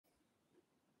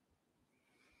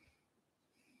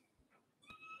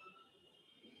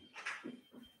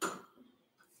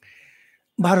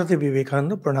भारते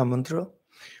विवेकानंद प्रणाम मंत्र।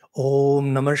 ओम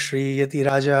नमः श्री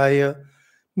यतिराजाय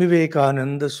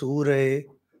विवेकानंद सूरये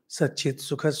सच्चित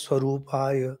सुख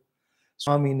स्वरूपाय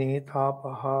स्वामिने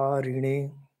तापहारिणे।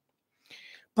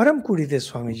 परमकुड़ीते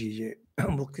स्वामीजी যে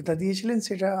বক্তৃতা দিয়েছিলেন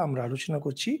সেটা আমরা আলোচনা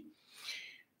করছি।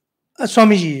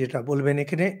 স্বামীজি যেটা বলবেন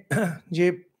এখানে যে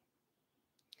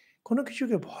কোনো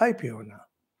কিছুকে ভয় পেও না,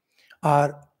 আর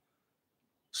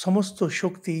সমস্ত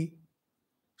শক্তি,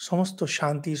 সমস্ত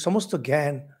শান্তি, সমস্ত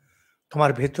জ্ঞান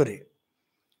তোমার ভেতরে।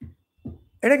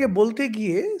 এটাকে বলতে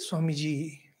গিয়ে স্বামীজি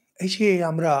এই যে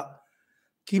আমরা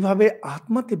কিভাবে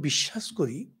আত্মাতে বিশ্বাস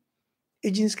করি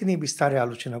এই জিনিসকে নিয়ে বিস্তারে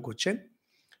আলোচনা করছেন।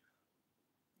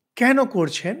 কেন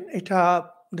করছেন এটা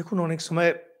দেখুন, অনেক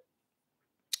সময়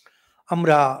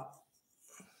আমরা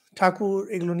ঠাকুর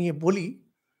এগুলো নিয়ে বলি,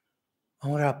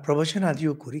 আমরা প্রবচন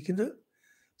আদিও করি, কিন্তু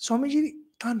স্বামীজি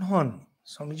তা নন।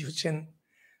 স্বামীজি হচ্ছেন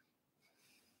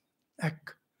এক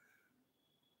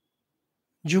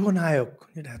যুগনায়ক,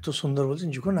 যেটা এত সুন্দর বলছেন,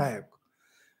 যুগনায়ক।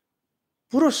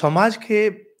 পুরো সমাজকে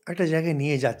একটা জায়গায়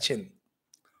নিয়ে যাচ্ছেন,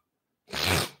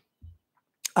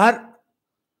 আর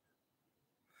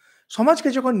সমাজকে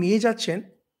যখন নিয়ে যাচ্ছেন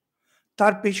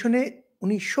তার পেছনে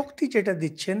উনি শক্তি যেটা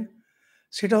দিচ্ছেন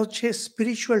সেটা হচ্ছে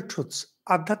স্পিরিচুয়াল ট্রুথস,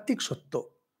 আধ্যাত্মিক সত্য।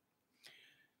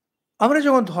 আমরা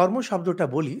যখন ধর্ম শব্দটা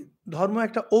বলি, ধর্ম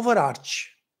একটা ওভার আর্চ।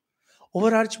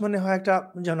 ওভার আর্চ মানে হয় একটা,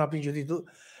 যেন আপনি যদি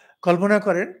কল্পনা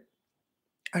করেন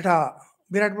একটা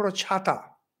বিরাট বড় ছাতা,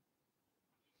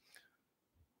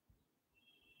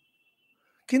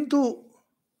 কিন্তু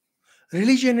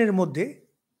রিলিজিয়নের মধ্যে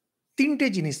তিনটে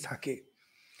জিনিস থাকে।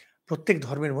 প্রত্যেক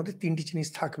ধর্মের মধ্যে তিনটি জিনিস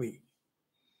থাকবেই।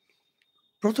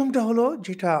 প্রথমটা হলো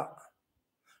যেটা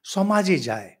সমাজে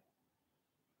যায়,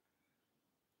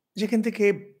 যেখান থেকে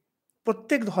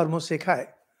প্রত্যেক ধর্ম শেখায়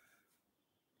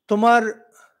তোমার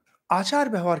আচার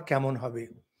ব্যবহার কেমন হবে,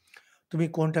 তুমি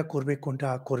কোনটা করবে কোনটা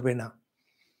করবে না।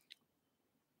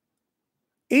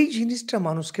 এই জিনিসটা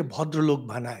মানুষকে ভদ্রলোক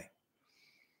বানায়,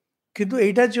 কিন্তু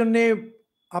এইটার জন্যে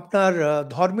আপনার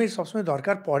ধর্মের সবসময়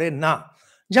দরকার পড়ে না।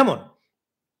 যেমন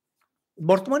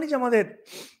বর্তমানে যে আমাদের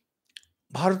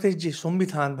ভারতের যে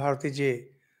সংবিধান, ভারতের যে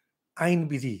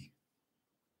আইনবিধি,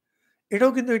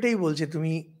 এটাও কিন্তু এটাই বলছে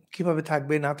তুমি কিভাবে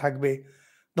থাকবে না থাকবে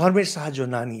ধর্মের সাহায্য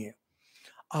না নিয়ে।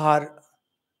 আর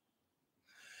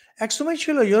এক সময়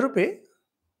ছিল ইউরোপে,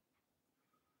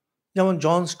 যেমন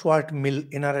জন স্টুয়ার্ট মিল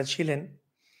এনারা ছিলেন,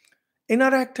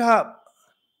 এনারা একটা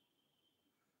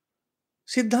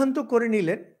সিদ্ধান্ত করে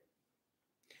নিলেন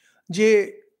যে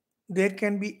there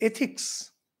can be ethics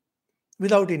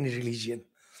without any religion.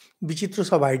 বিচিত্র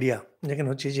সব আইডিয়া, যেখানে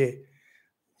হচ্ছে যে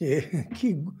যে কি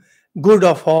গুড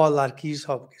অফ অল আর কি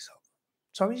সব কি সব।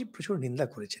 স্বামীজি প্রচুর নিন্দা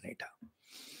করেছেন এটা,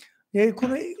 যে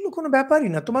এগুলো কোনো ব্যাপারই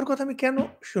না, তোমার কথা আমি কেন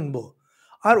শুনবো।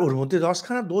 আর ওর মধ্যে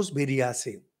 10খানা দোষ বেরিয়ে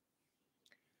আসে।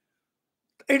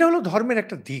 এটা হলো ধর্মের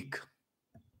একটা দিক।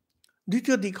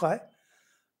 দ্বিতীয় দিক হয়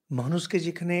মানুষকে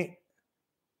যেখানে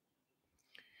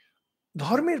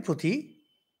ধর্মের প্রতি,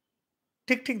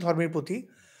 ঠিক ধর্মের প্রতি,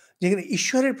 যেখানে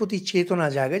ঈশ্বরের প্রতি চেতনা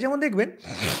জায়গায়। যেমন দেখবেন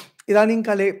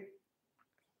ইদানিংকালে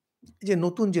যে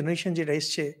নতুন জেনারেশন যেটা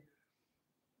এসছে,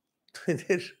 তো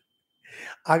এদের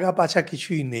আগা পাছা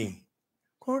কিছুই নেই,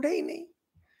 কোনোটাই নেই।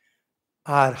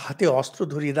 আর হাতে অস্ত্র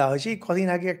ধরিয়ে দেওয়া হয়েছে। এই কদিন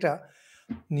আগে একটা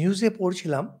নিউজে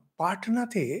পড়ছিলাম,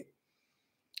 পাটনাতে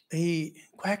এই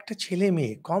কয়েকটা ছেলে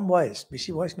মেয়ে, কম বয়স,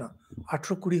 বেশি বয়স না,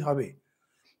 18-20 হবে,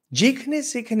 যেখানে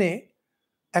সেখানে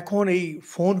এখন এই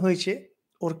ফোন হয়েছে,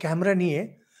 ওর ক্যামেরা নিয়ে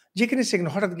যেখানে সেখানে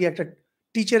হঠাৎ গিয়ে একটা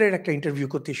টিচারের একটা ইন্টারভিউ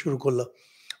করতে শুরু করলো।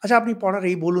 আচ্ছা আপনি পড়ার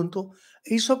এই বলুন তো,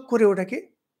 এইসব করে ওটাকে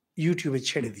ইউটিউবে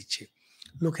ছেড়ে দিচ্ছে,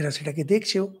 লোকেরা সেটাকে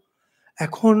দেখছেও।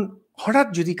 এখন হঠাৎ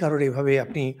যদি কারোর এভাবে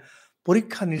আপনি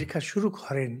পরীক্ষা নিরীক্ষা শুরু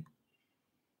করেন,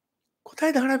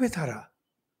 কোথায় দাঁড়াবে তারা?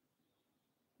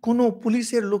 কোনো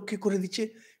পুলিশের লোককে করে দিচ্ছে,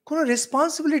 কোনো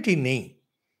রেসপন্সিবিলিটি নেই।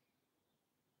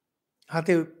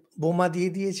 হাতে বোমা দিয়ে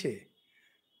দিয়েছে,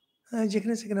 হ্যাঁ,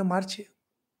 যেখানে সেখানে মারছে।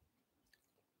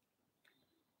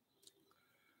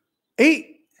 এই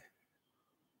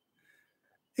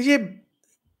এই যে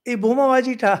এই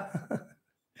বোমাবাজিটা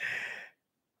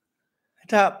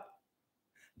এটা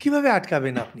কিভাবে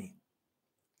আটকাবেন আপনি?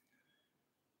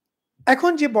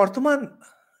 এখন যে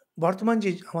বর্তমান যে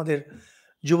আমাদের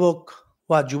যুবক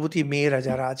বা যুবতী মেয়েরা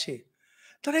যারা আছে,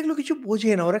 তারা এগুলো কিছু বোঝে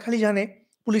না। ওরা খালি জানে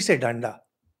পুলিশের ডান্ডা।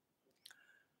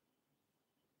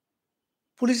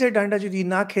 পুলিশের ডান্ডা যদি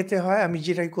না খেতে হয়, আমি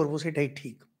যেটাই করব সেটাই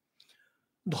ঠিক।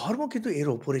 ধর্ম কিন্তু এর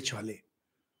ওপরে চলে,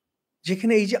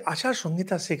 যেখানে এই যে আচার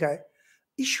সংহিতা শেখায়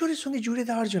ঈশ্বরের সঙ্গে জুড়ে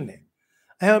দেওয়ার জন্যে।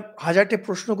 হ্যাঁ, হাজারটা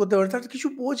প্রশ্ন করতে পারে, তারা তো কিছু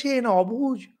বোঝে না,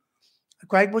 অবুঝ।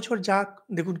 কয়েক বছর যাক,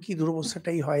 দেখুন কি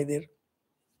দুরবস্থাটাই হয় এদের।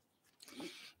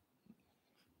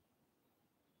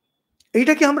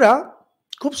 এইটাকে আমরা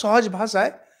খুব সহজ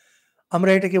ভাষায়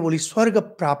আমরা এটাকে বলি স্বর্গ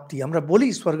প্রাপ্তি। আমরা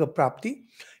বলি স্বর্গ প্রাপ্তি,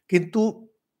 কিন্তু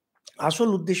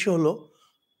আসল উদ্দেশ্য হলো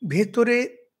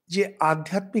ভেতরে যে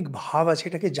আধ্যাত্মিক ভাব আছে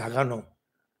এটাকে জাগানো।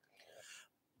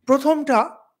 ১ম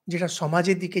টা যেটা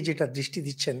সমাজের দিকে যেটা দৃষ্টি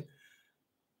দিচ্ছেন,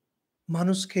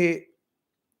 মানুষকে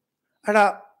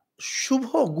একটা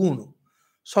শুভ গুণ,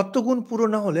 সত্ত্বগুণ পুরো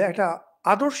না হলে একটা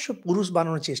আদর্শ পুরুষ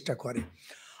বানানোর চেষ্টা করে।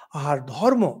 আর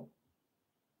ধর্ম,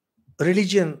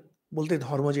 রিলিজিয়ন বলতে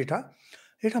ধর্ম যেটা,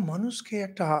 এটা মানুষকে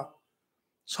একটা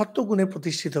সত্ত্বগুণে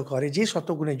প্রতিষ্ঠিত করে, যে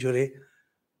সত্ত্বগুণের জোরে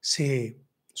সে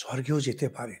স্বর্গেও যেতে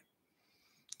পারে।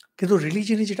 কিন্তু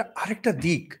রিলিজিয়নের যেটা আরেকটা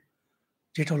দিক,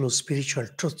 যেটা হলো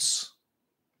স্পিরিচুয়াল ট্রুথস,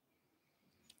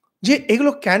 যে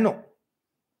এগুলো কেন?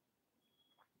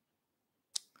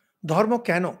 ধর্ম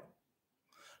কেন?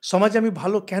 সমাজে আমি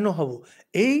ভালো কেন হব?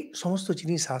 এই সমস্ত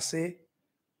জিনিস আসে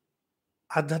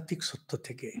আধ্যাত্মিক সত্য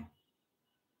থেকে।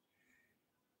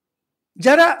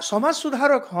 যারা সমাজ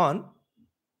সুধারক হন,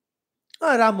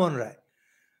 রামমোহন রায়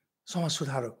সমাজ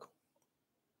সুধারক।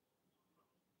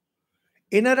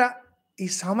 এনারা এই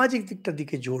সামাজিক দিকটার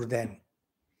দিকে জোর দেন।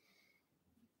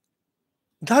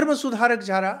 ধর্ম সুধারক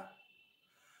যারা,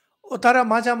 তারা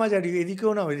মাঝামাঝারি,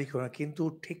 এদিকেও না ওইদিকেও না।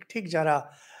 কিন্তু ঠিক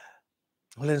যারা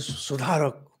হলেন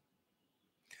সুধারক,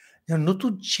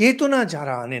 নতুন চেতনা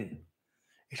যারা আনেন,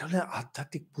 এটা হলেন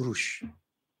আধ্যাত্মিক পুরুষ।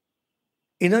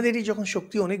 এনাদেরই যখন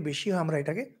শক্তি অনেক বেশি হয়, আমরা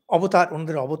এটাকে অবতার,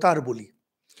 ওনাদের অবতার বলি।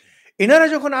 এনারা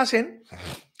যখন আসেন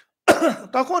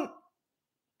তখন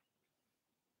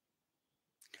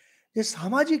যে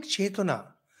সামাজিক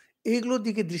চেতনা, এগুলোর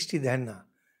দিকে দৃষ্টি দেন না।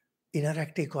 এনারা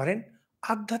একটাই করেন,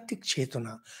 আধ্যাত্মিক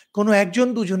চেতনা। কোনো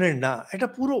একজন দুজনের না, এটা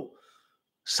পুরো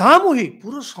সামূহিক,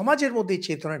 পুরো সমাজের মধ্যে এই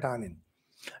চেতনাটা আনেন।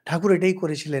 ঠাকুর এটাই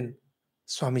করেছিলেন,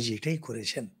 স্বামীজি এটাই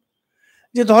করেছেন।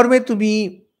 যে ধর্মে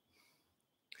তুমি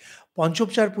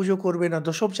পঞ্চোপচার পুজো করবে না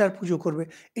দশোপচার পুজো করবে,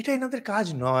 এটা এনাদের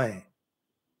কাজ নয়।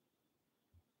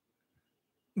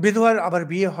 বিধবার আবার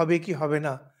বিয়ে হবে কি হবে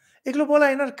না, এগুলো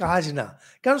বলা এনার কাজ না।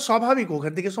 কারণ স্বাভাবিক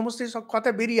ওখান থেকে সমস্ত সব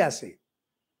কথা বেরিয়ে আসে।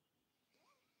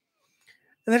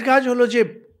 এদের কাজ হলো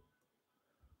যে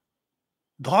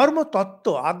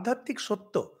ধর্মতত্ত্ব, আধ্যাত্মিক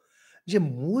সত্য, যে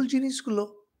মূল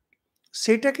জিনিসগুলো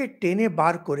সেটাকে টেনে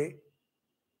বার করে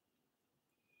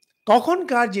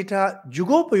তখনকার যেটা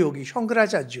যুগোপযোগী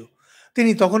শঙ্করাচার্য,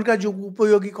 তিনি তখনকার যুগ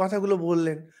উপযোগী কথাগুলো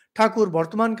বললেন। ঠাকুর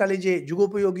বর্তমানকালে যে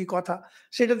যুগোপযোগী কথা,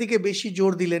 সেটার দিকে বেশি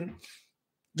জোর দিলেন।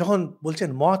 যখন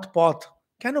বলছেন মত পথ,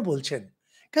 কেন বলছেন?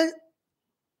 কা-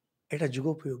 এটা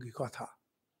যুগোপযোগী কথা।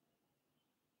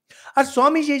 আর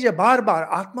স্বামীজি যে বারবার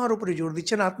আত্মার উপরে জোর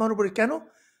দিচ্ছেন, আত্মার উপরে কেন?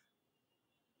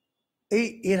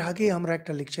 এর আগে আমরা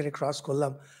একটা লেকচারে ক্রস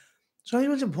করলাম।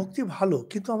 স্বামীজি বলছে ভক্তি ভালো,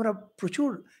 কিন্তু আমরা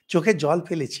প্রচুর চোখে জল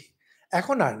ফেলেছি।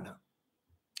 এখন আর না।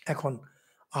 এখন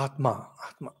আত্মা,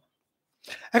 আত্মা।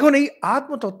 এখন এই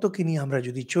আত্মতত্ত্বকে নিয়ে আমরা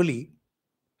যদি চলি,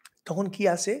 তখন কি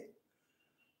আসে?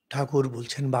 ঠাকুর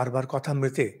বলছেন বারবার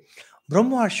কথামৃতে,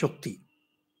 ব্রহ্ম আর শক্তি।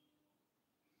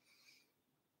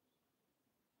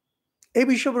 এই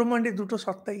বিশ্ব ব্রহ্মাণ্ডে দুটো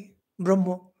সত্তাই,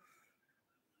 ব্রহ্ম,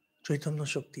 চৈতন্য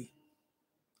শক্তি,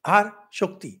 আর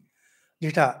শক্তি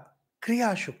যেটা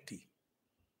ক্রিয়া শক্তি।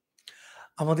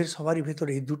 আমাদের সবারই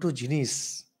ভেতরে এই দুটো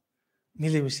জিনিস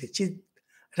মিলেমিশে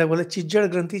এটা বলে চিজ্জার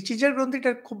গ্রন্থি। চিজ্জার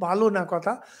গ্রন্থিটা খুব ভালো না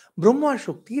কথা, ব্রহ্ম আর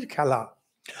শক্তির খেলা।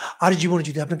 আর জীবনে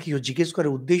যদি আপনাকে কেউ জিজ্ঞেস করে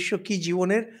উদ্দেশ্য কি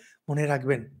জীবনের, মনে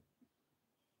রাখবেন,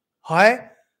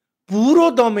 হয়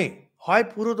পুরো দমে, হয়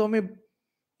পুরো দমে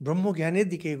ব্রহ্মজ্ঞানের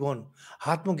দিকে এগোন,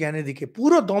 আত্মজ্ঞানের দিকে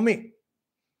পুরো দমে,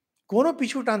 কোনো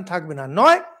পিছু টান থাকবে না,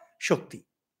 নয় শক্তি।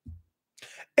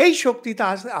 এই শক্তিটা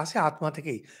আসে আসে আত্মা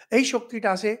থেকেই। এই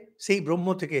শক্তিটা আসে সেই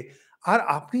ব্রহ্ম থেকে। আর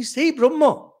আপনি সেই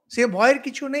ব্রহ্ম, সে ভয়ের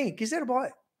কিছু নেই। কিসের ভয়?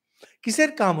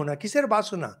 কিসের কামনা? কিসের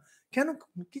বাসনা? কেন?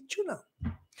 কিচ্ছু না।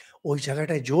 ওই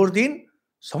জায়গাটায় জোর দিন,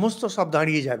 সমস্ত সব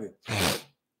দাঁড়িয়ে যাবে।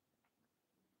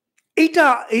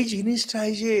 এইটা, এই জিনিসটা,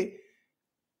 এই যে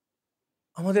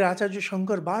আমাদের আচার্য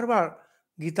শঙ্কর বারবার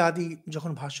গীতাদি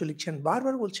যখন ভাষ্য লিখছেন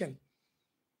বারবার বলছেন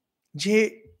যে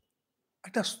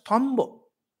একটা স্তম্ভ,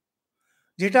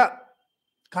 যেটা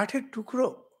কাঠের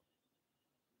টুকরো,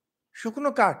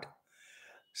 শুকনো কাঠ,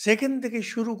 সেখান থেকে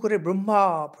শুরু করে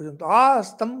ব্রহ্মা পর্যন্ত,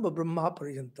 স্তম্ভ ব্রহ্মা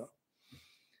পর্যন্ত,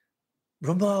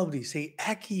 ব্রহ্মা অবধি সেই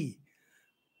একই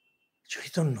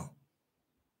চৈতন্য।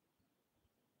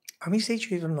 আমি সেই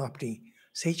চৈতন্য, আপনি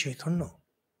সেই চৈতন্য।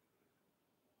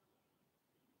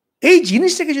 এই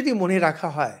জিনিসটাকে যদি মনে রাখা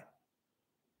হয়,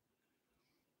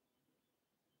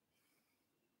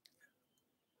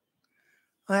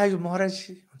 এক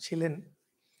মহারাজ ছিলেন,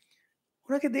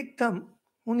 ওনাকে দেখতাম,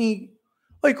 উনি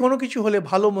ওই কোনো কিছু হলে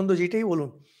ভালো মন্দ যেটাই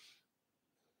বলুন,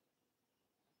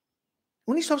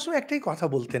 উনি সবসময় একটাই কথা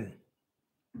বলতেন,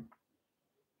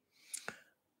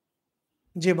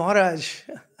 যে মহারাজ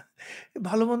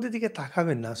ভালো মন্দের দিকে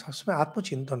তাকাবেন না। সবসময়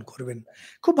আত্মচিন্তন করবেন।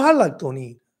 খুব ভাল লাগতো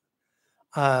উনি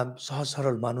আ সহজ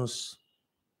সরল মানুষ,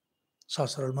 সহজ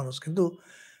সরল মানুষ। কিন্তু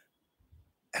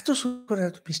এত সুন্দর করে,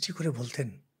 এত মিষ্টি করে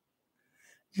বলতেন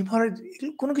যে, "মহারাজ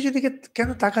এগুলো কোনো কিছুর দিকে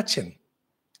কেন তাকাচ্ছেন?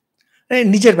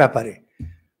 নিজের ব্যাপারে।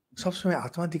 সবসময়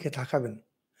আত্মার দিকে তাকাবেন।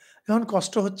 যখন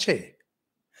কষ্ট হচ্ছে,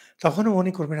 তখনও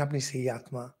মনে করবেন আপনি সেই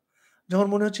আত্মা। যখন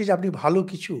মনে হচ্ছে যে আপনি ভালো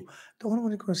কিছু, তখন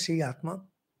মনে করুন সেই আত্মা।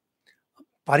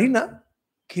 পারি না,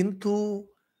 কিন্তু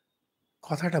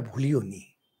কথাটা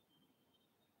ভুলিওনি।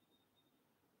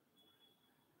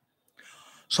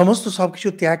 সমস্ত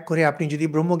সবকিছু ত্যাগ করে আপনি যদি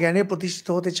ব্রহ্মজ্ঞানে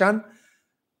প্রতিষ্ঠিত হতে চান,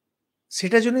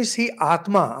 সেটার জন্যই সেই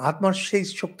আত্মা, আত্মার সেই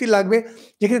শক্তি লাগবে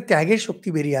যেখানে ত্যাগের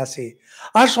শক্তি বেরিয়ে আসে।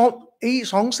 আর এই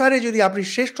সংসারে যদি আপনি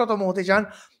শ্রেষ্ঠতম হতে চান,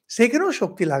 সেখানেও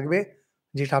শক্তি লাগবে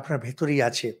যেটা আপনার ভেতরেই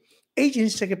আছে। এই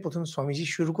জিনিসটাকে ১ম স্বামীজি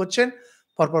শুরু করছেন,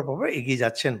 পরপর এগিয়ে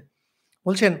যাচ্ছেন।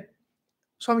 বলছেন,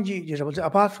 স্বামীজি যেটা বলছেন,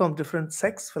 "Apart from different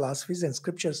sects, philosophies and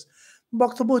scriptures"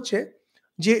 বক্তব্য হচ্ছে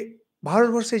যে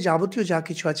ভারতবর্ষে যাবতীয় যা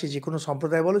কিছু আছে, যেকোনো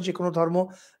সম্প্রদায় বলো, যেকোনো ধর্ম,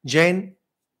 জৈন,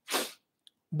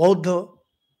 বৌদ্ধ,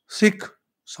 শিখ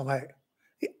সবাই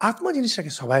এই আত্মা জিনিসটাকে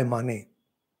সবাই মানে।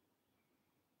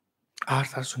 আর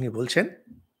তার সঙ্গে বলছেন,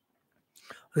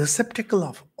 "receptacle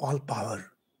of all power"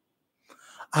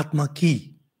 আত্মা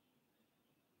কি?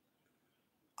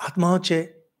 আত্মা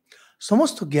হচ্ছে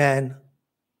সমস্ত জ্ঞান,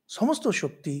 সমস্ত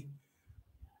শক্তি,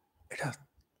 এটা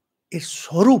এর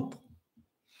স্বরূপ।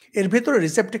 এর ভেতরে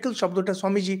receptacle শব্দটা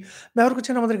স্বামীজি ব্যবহার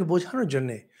করছেন আমাদেরকে বোঝানোর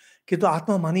জন্যে। কিন্তু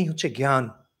আত্মা মানেই হচ্ছে জ্ঞান,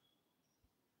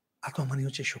 আত্মা মানেই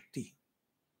হচ্ছে শক্তি।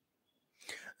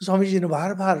 স্বামীজি যেন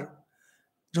বারবার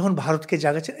যখন ভারতকে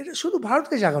জাগাচ্ছেন, এটা শুধু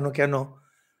ভারতকে জাগানো কেন?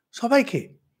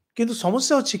 সবাইকে। কিন্তু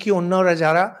সমস্যা হচ্ছে কি, অন্যরা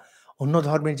যারা, অন্য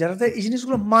ধর্মের যারা এই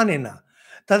জিনিসগুলো মানে না।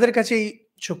 তাদের কাছে এই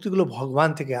শক্তিগুলো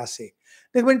ভগবান থেকে আসে।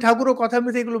 দেখবেন ঠাকুরও কথার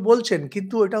মধ্যে এগুলো বলছেন,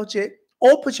 কিন্তু এটা হচ্ছে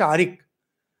ঔপচারিক।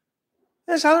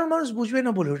 সাধারণ মানুষ বুঝবে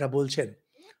না বলে ওটা বলছেন।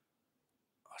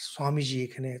 আর স্বামীজি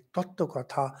এখানে তত্ত্ব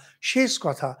কথা, শেষ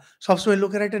কথা, সবসময়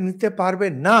লোকেরা এটা নিতে পারবে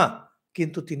না।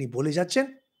 কিন্তু তিনি বলে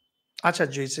যাচ্ছেন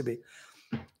আচার্য হিসেবে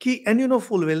কি, "And you know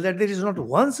full well that there is not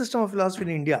one system of philosophy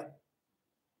in India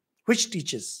which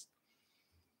teaches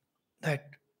that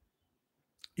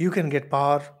you can get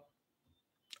power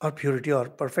or purity or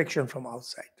perfection from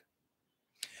outside."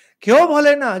 কেউ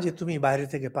বলে না যে তুমি বাইরে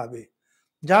থেকে পাবে।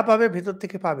 যা পাবে ভেতর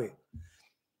থেকে পাবে।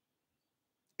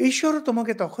 ঈশ্বরও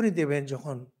তোমাকে তখনই দেবেন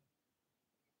যখন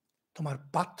তোমার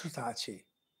পাত্রতা আছে।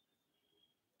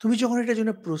 তুমি যখন এটার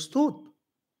জন্য প্রস্তুত,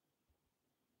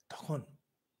 তখন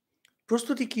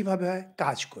প্রস্তুতি কিভাবে হয়?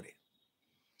 কাজ করে।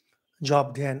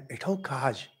 জপ ধ্যান এটাও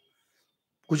কাজ।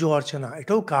 পুজো অর্চনা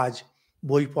এটাও কাজ।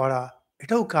 বই পড়া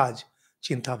এটাও কাজ।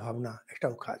 চিন্তা ভাবনা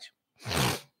এটাও কাজ।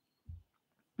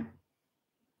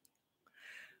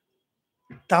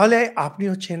 তাহলে আপনি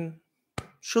হচ্ছেন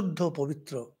শুদ্ধ,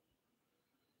 পবিত্র।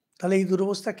 তাহলে এই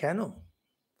দুরবস্থা কেন?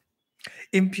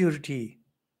 Impurity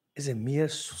is a mere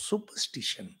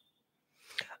superstition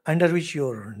under which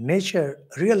your nature,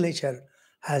 real nature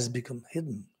has become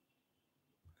hidden.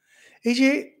 এই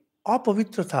যে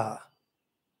অপবিত্রতা,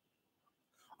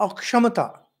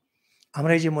 অক্ষমতা,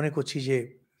 আমরা এই যে মনে করছি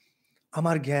যে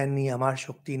আমার জ্ঞান নেই, আমার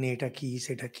শক্তি নেই, এটা কি,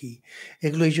 সেটা কি?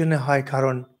 এগুলো এই জন্য হয়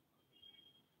কারণ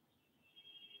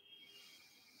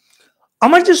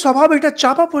আমার যে স্বভাব এটা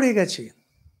চাপা পড়ে গেছে।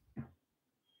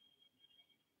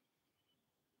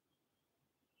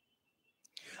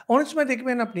 অনেক সময়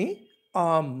দেখবেন আপনি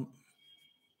আম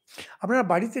আপনার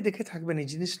বাড়িতে দেখে থাকবেন এই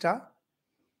জিনিসটা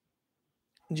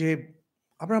যে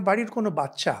আপনার বাড়ির কোনো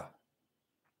বাচ্চা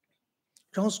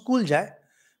যখন স্কুল যায়,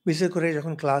 বিশেষ করে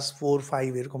যখন ক্লাস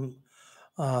 4-5 এরকম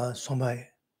আ সময়,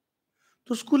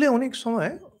 তো স্কুলে অনেক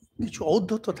সময় কিছু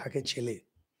ঔদ্ধত্য থাকে ছেলে।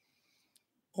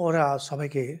 ওরা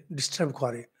সবাইকে ডিস্টার্ব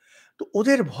করে। তো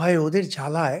ওদের ভয়ে, ওদের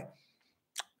জ্বালায়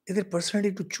এদের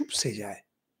পার্সোনালিটি একটু চুপসে যায়।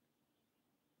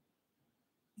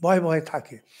 ভয়ে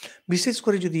থাকে। বিশেষ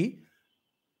করে যদি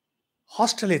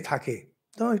হস্টেলে থাকে,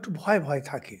 তখন একটু ভয়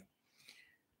থাকে।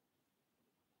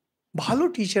 ভালো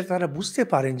টিচার তারা বুঝতে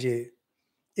পারেন যে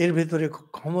এর ভেতরে খুব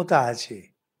ক্ষমতা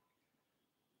আছে।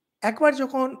 একবার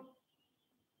যখন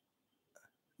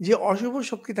যে অশুভ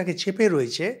শক্তি তাকে চেপে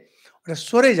রয়েছে, ওটা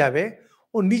সরে যাবে,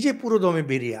 ও নিজে পুরোদমে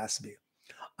বেরিয়ে আসবে।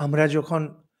 আমরা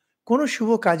যখন কোনো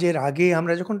শুভ কাজের আগে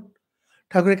আমরা যখন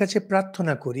ঠাকুরের কাছে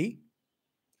প্রার্থনা করি,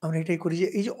 আমরা এটাই করি যে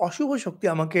এই যে অশুভ শক্তি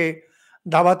আমাকে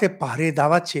দাবাতে পারে,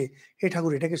 দাবাচ্ছে, হে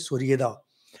ঠাকুর এটাকে সরিয়ে দাও।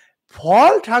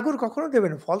 ফল ঠাকুর কখনো দেবে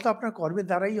না। ফল তো আপনার কর্মের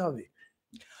দ্বারাই হবে।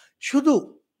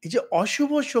 শুধু এই যে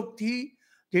অশুভ শক্তি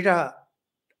যেটা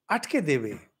আটকে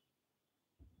দেবে,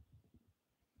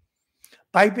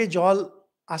 পাইপে জল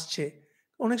আসছে,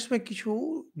 অনেক সময় কিছু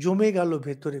জমে গেল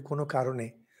ভেতরে কোনো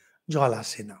কারণে, জল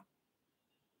আসে না।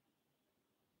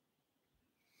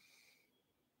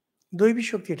 দৈবী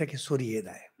শক্তি এটাকে সরিয়ে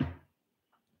দেয়।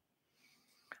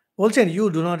 বলছেন, "You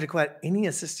do not require any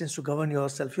assistance to govern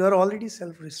yourself. You are already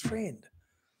self-restrained."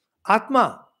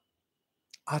 আত্মা,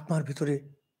 আত্মার ভিতরে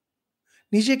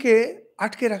নিজেকে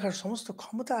আটকে রাখার সমস্ত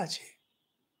ক্ষমতা আছে।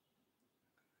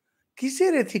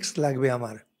 কিসের এথিক্স লাগবে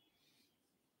আমার?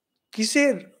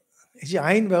 কিসের এই যে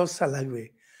আইন ব্যবস্থা লাগবে?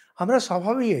 আমরা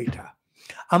স্বভাবেই এইটা।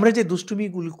 আমরা যে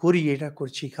দুষ্টুমিগুলো করি এটা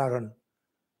করছি কারণ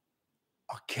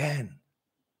অজ্ঞান।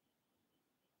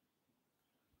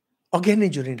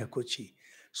 অজ্ঞানের জন্য এটা করছি।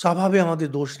 স্বভাবে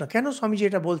আমাদের দোষ না। কেন স্বামীজি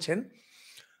এটা বলছেন?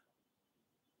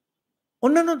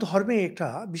 অন্যান্য ধর্মে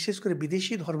এটা বিশেষ করে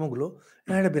বিদেশি ধর্মগুলো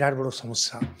এরা একটা বিরাট বড়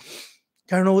সমস্যা।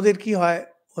 কারণ ওদের কি হয়?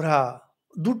 ওরা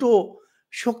দুটো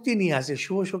শক্তি নিয়ে আসে,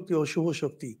 শুভ শক্তি, অশুভ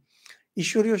শক্তি।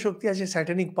 ঈশ্বরীয় শক্তি আছে,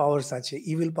 স্যাটানিক পাওয়ার্স আছে,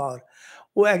 ইভিল পাওয়ার।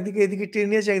 ও একদিকে এদিকে টেনে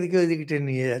নিয়ে যাচ্ছে, একদিকে ওইদিকে টেনে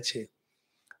নিয়ে যাচ্ছে।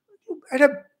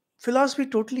 একটা ফিলসফি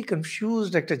টোটালি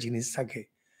কনফিউজড একটা জিনিস থাকে।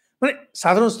 মানে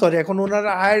সাধারণ স্তরে এখন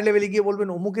ওনারা হায়ার লেভেলে গিয়ে বলবেন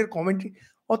অমুকের কমেন্ট্রি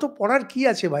অত পড়ার কি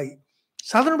আছে ভাই?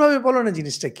 সাধারণভাবে বলো না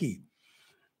জিনিসটা কি?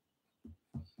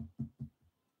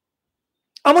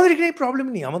 আমাদের এখানে এই প্রবলেম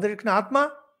নেই। আমাদের এখানে আত্মা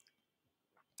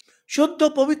শুদ্ধ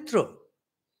পবিত্র।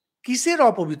 কিসের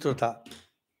অপবিত্রতা?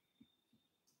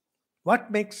 What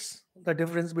makes the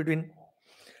difference between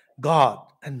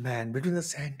God and man, between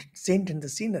the saint and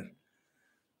the sinner?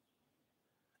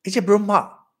 এই যে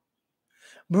ব্রহ্মা,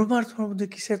 ব্রহ্মার তোমার মধ্যে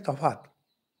কিসের তফাৎ?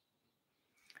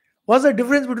 What's the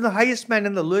difference between the highest man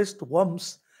and the lowest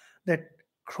that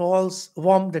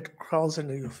worm that crawls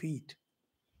under your feet?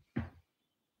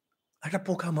 একটা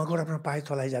পোকামাকড় আপনার পায়ের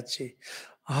তলায় যাচ্ছে।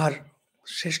 আর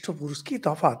শ্রেষ্ঠ পুরুষ কি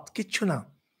তফাৎ? কিচ্ছু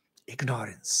না।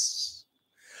 ইগনোরেন্স।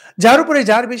 যার উপরে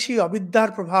যার বেশি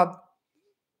অবিদ্যার প্রভাব,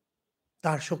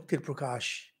 তার শক্তির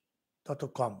প্রকাশ তত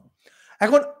কম।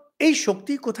 এখন এই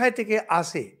শক্তি কোথায় থেকে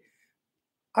আসে?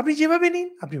 আপনি যেভাবে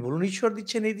নিন, আপনি বলুন ঈশ্বর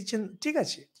দিচ্ছেন, এই দিচ্ছেন, ঠিক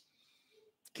আছে।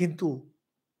 কিন্তু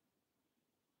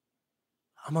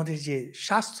আমাদের যে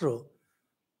শাস্ত্র,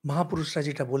 মহাপুরুষরা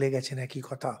যেটা বলে গেছেন একই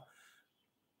কথা,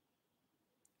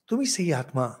 তুমি সেই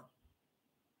আত্মা,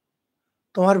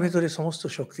 তোমার ভেতরে সমস্ত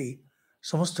শক্তি,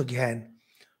 সমস্ত জ্ঞান,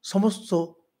 সমস্ত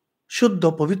শুদ্ধ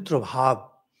পবিত্র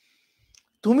ভাব,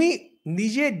 তুমি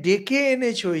নিজে ডেকে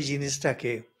এনেছো এই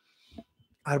জিনিসটাকে,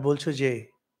 আর বলছো যে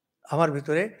আমার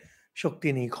ভেতরে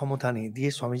শক্তি নেই, ক্ষমতা নেই।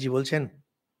 দিয়ে স্বামীজি বলছেন,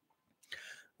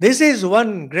 "This is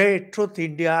one great truth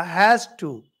India has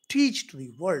to teach to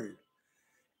the world."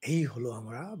 এই হলো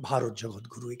আমরা ভারত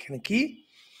জগৎগুরু। এখানে কি?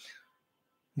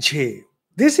 যে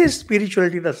this is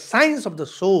spirituality, the science of the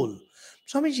soul.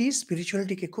 Swamiji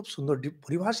স্পিরিচুয়ালিটিকে খুব সুন্দর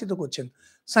পরিভাষিত করছেন।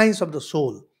 সায়েন্স অফ দ্য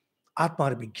সোল,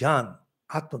 আত্মার বিজ্ঞান,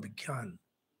 আত্মবিজ্ঞান।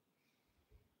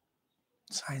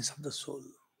 Science of the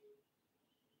soul.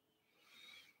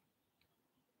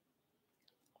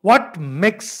 What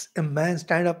makes a man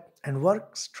stand up and work?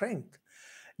 Strength.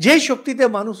 যে শক্তিতে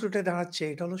মানুষ উঠে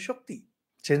দাঁড়াচ্ছে এটা হলো শক্তি।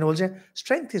 সেজন্য বলছে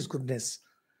strength is goodness,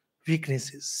 weakness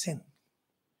is sin.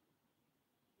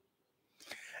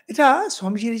 এটা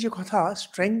স্বামীজির এই যে কথা,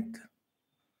 strength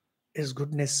is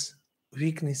goodness,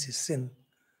 weakness is sin.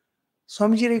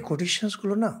 স্বামীজির এই কোটেশনস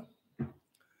গুলো না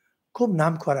খুব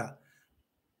নাম করা।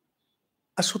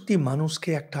 আর সত্যি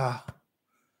মানুষকে একটা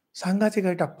সাংঘাতিক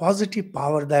একটা পজিটিভ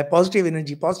পাওয়ার দেয়, পজিটিভ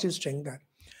এনার্জি, পজিটিভ স্ট্রেংথ দেয়।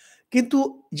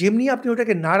 কিন্তু যেমনি আপনি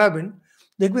ওটাকে নাড়াবেন,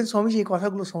 দেখবেন স্বামীজি এই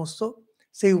কথাগুলো সমস্ত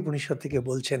সেই উপনিষদ থেকে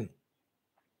বলছেন।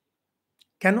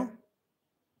 কেন?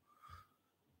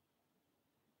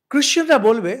 খ্রিশ্চানরা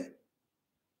বলবে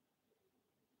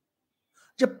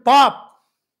যে পাপ,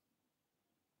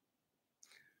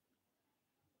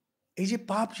 এই যে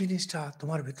পাপ জিনিসটা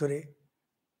তোমার ভেতরে,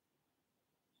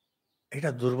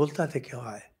 এটা দুর্বলতা থেকে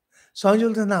হয়। স্বামীজি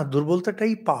বলতেন না,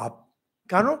 দুর্বলতাটাই পাপ।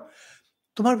 কারণ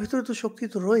তোমার ভেতরে তো শক্তি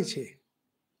তো রয়েছে।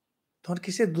 তোমার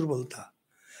কিসের দুর্বলতা?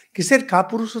 কিসের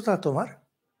কাপুরুষতা তোমার?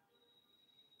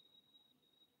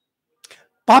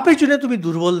 পাপের জন্য তুমি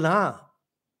দুর্বল না।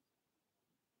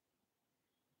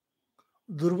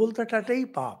 দুর্বলতাটাই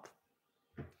পাপ।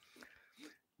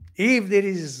 If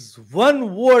there is one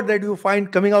word that you find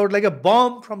coming out like a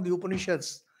bomb from the Upanishads,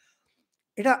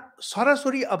 এটা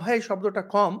সরাসরি অভয় শব্দটা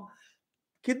কম,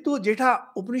 কিন্তু যেটা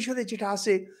উপনিষদে যেটা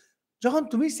আসে, যখন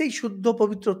তুমি সেই শুদ্ধ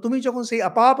পবিত্র, তুমি যখন সেই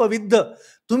অপাপ অবিদ্য,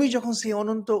 তুমি যখন সেই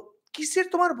অনন্ত, কিসের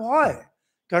তোমার ভয়?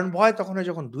 কারণ ভয় তখন হয়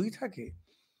যখন দুই থাকে।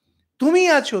 তুমি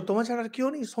আছো, তোমার ছাড়া আর কেউ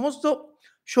নেই। সমস্ত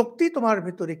শক্তি তোমার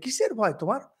ভেতরে। কিসের ভয়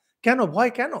তোমার? কেন ভয়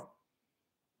কেন?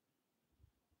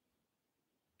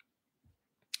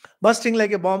 Bursting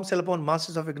like a bomb cell upon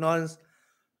masses of ignorance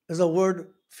is the word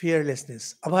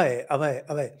fearlessness. Abhay, abhay,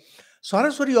 abhay.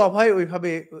 সরাসরি অভয়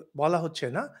ওইভাবে বলা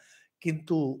হচ্ছে না।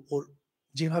 কিন্তু ওর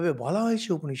যেভাবে বলা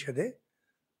হয়েছে উপনিষদে,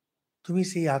 তুমি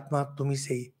সেই আত্মা, তুমি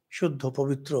সেই শুদ্ধ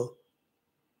পবিত্র।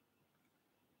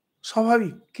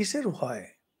 স্বাভাবিক, কিসের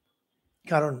ভয়?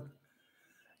 কারণ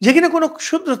যেখানে কোনো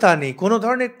ক্ষুদ্রতা নেই, কোনো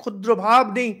ধরনের ক্ষুদ্র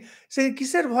ভাব নেই, সে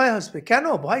কিসের ভয় আসবে?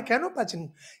 কেন? ভয় কেন পাচ্ছেন?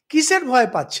 কিসের ভয়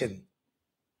পাচ্ছেন?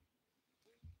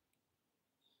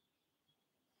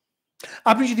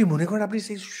 আপনি যদি মনে করেন আপনি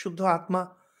সেই শুদ্ধ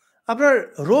আত্মা,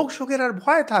 আপনার রোগ শোকের আর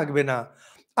ভয় থাকবে না।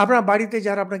 আপনার বাড়িতে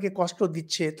যারা আপনাকে কষ্ট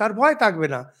দিচ্ছে তার ভয় থাকবে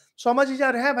না। সমাজে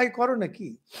যার হ্যাঁ ভাই করো না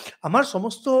কি? আমার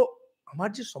সমস্ত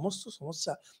আমার যে সমস্ত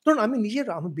সমস্যা, ধরুন আমি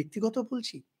ব্যক্তিগত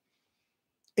বলছি।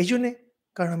 এইজন্যে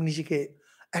কারণ আমি নিজেকে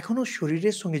এখনো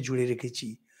শরীরের সঙ্গে জুড়ে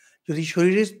রেখেছি। যদি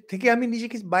শরীরের থেকে আমি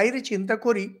নিজেকে বাইরে চিন্তা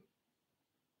করি,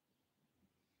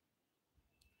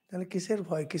 তাহলে কিসের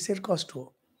ভয়, কিসের কষ্ট?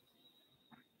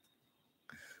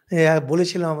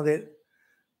 বলেছিলাম আমাদের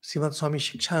শ্রীমৎ স্বামী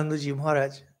শিক্ষানন্দজি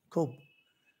মহারাজ খুব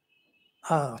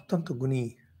অত্যন্ত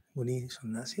গুণী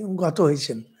সন্ন্যাসী এবং গত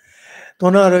হয়েছেন। তো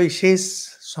ওনার ওই শেষ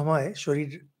সময়ে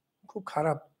শরীর খুব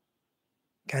খারাপ,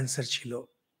 ক্যান্সার ছিল।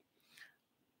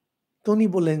 তো উনি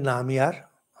বললেন, "না আমি আর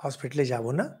হসপিটালে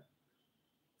যাব না।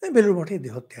 আমি বেলুড় মঠে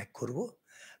দেহত্যাগ করব।"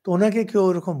 তো ওনাকে কেউ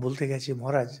ওরকম বলতে গেছে,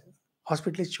 "মহারাজ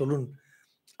হসপিটালে চলুন,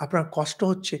 আপনার কষ্ট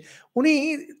হচ্ছে।"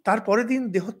 উনি তার পরের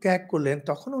দিন দেহত্যাগ করলেন।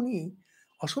 তখন উনি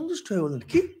অসন্তুষ্ট হয়ে বললেন,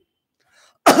 "কি?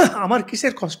 আমার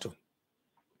কিসের কষ্ট?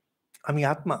 আমি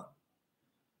আত্মা,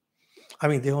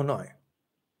 আমি দেহ নয়।"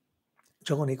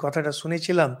 যখন এই কথাটা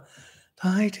শুনেছিলাম,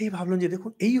 এটাই ভাবলাম যে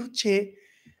দেখুন এই হচ্ছে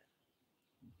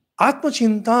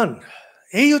আত্মচিন্তন,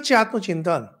 এই হচ্ছে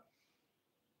আত্মচিন্তন।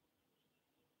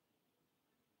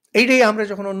 এইটাই আমরা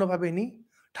যখন অন্যভাবে নিই,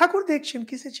 ঠাকুর দেখছেন,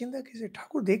 কিসের চিন্তা কিসের?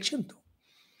 ঠাকুর দেখছেন তো।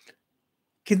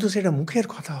 কিন্তু সেটা মুখের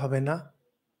কথা হবে না,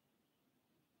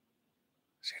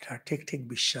 সেটা ঠিক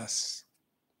বিশ্বাস।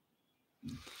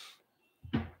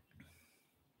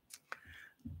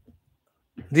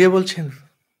 দিয়ে বলছেন,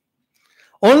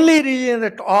 "Only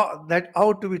religion that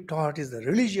ought to be taught is the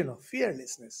religion of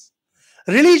fearlessness."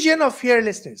 Religion of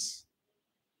fearlessness.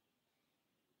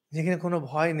 যেখানে কোনো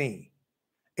ভয় নেই,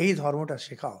 এই ধর্মটা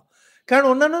শেখাও। কারণ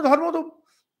অন্যান্য ধর্ম তো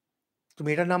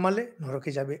তুমি এটা না মানলে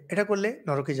নরকে যাবে, এটা করলে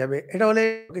নরকে যাবে, এটা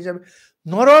হলে নরকে যাবে।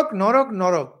 নরক, নরক,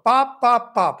 নরক, পাপ,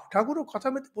 পাপ, পাপ। ঠাকুরও কথা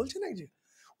মতো বলছে না এই যে,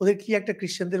 ওদের কি একটা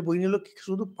খ্রিস্টানদের বই নিল কি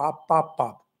শুধু পাপ, পাপ,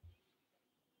 পাপ।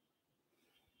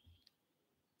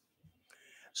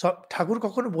 ঠাকুর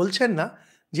কখনো বলছেন না,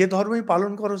 যে ধর্মই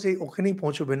পালন করো সেই ওখানেই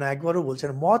পৌঁছবে না। একবারও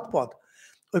বলছেন না। মত পথ।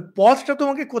 ওই পথটা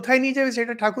তোমাকে কোথায় নিয়ে যাবে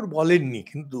সেটা ঠাকুর বলেননি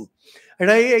কিন্তু।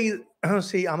 এটা এই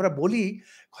সেই আমরা বলি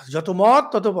যত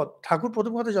মত তত পথ। ঠাকুর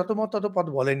প্রথম কথা যত মত তত পথ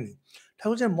বলেননি।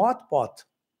 ঠাকুর বলছেন মত পথ।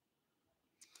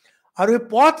 আর ওই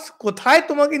পথ কোথায়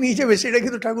তোমাকে নিয়ে যাবে সেটা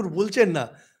কিন্তু ঠাকুর বলছেন না।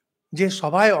 যে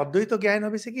সবাই অদ্বৈত জ্ঞান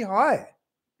হবে সে কি হয়?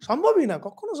 সম্ভবই না,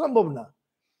 কখনো সম্ভব না।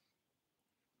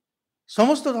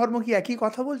 সমস্ত ধর্ম কি একই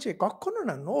কথা বলছে? কক্ষনো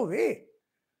না, নো ওয়ে।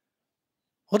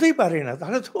 হতেই পারে না।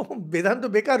 তাহলে তো বেদান্ত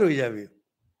বেকার হয়ে যাবে।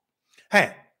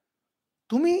 হ্যাঁ,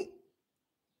 তুমি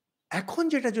এখন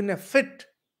যেটার জন্য ফিট,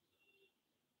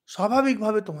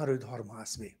 স্বাভাবিকভাবে তোমার ওই ধর্ম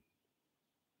আসবে।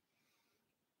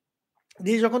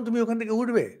 দিয়ে যখন তুমি ওখান থেকে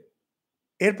উঠবে,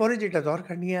 এরপরে যেটা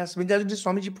দরকার নিয়ে আসবেন, যার জন্য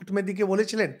স্বামীজি ১ম এর দিকে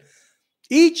বলেছিলেন,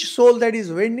 "Each soul that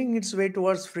is wending its way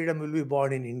towards freedom will be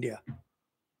born in India."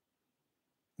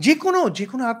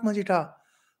 যেকোনো আত্মা যেটা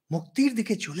মুক্তির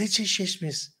দিকে চলেছে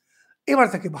শেষমেষ, এবার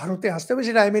তাকে ভারতে আসতে হবে,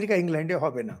 সেটা আমেরিকা, ইংল্যান্ডে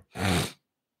হবে না।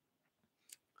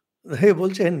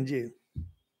 বলছেন যে,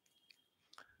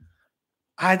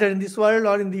 "Either in this world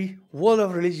or in the world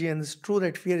of religion, it's true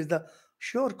that fear is the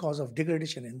sure cause of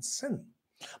degradation and sin."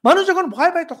 মানুষ যখন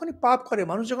ভয় পায় তখনই পাপ করে।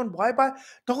 মানুষ যখন ভয় পায়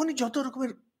তখনই যত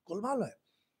রকমের গোলমাল হয়।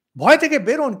 ভয় থেকে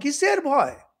বেরোন। কিসের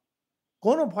ভয়?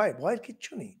 কোনো ভয়ের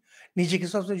কিচ্ছু নেই। নিজেকে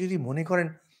সবসময় যদি মনে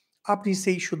করেন আপনি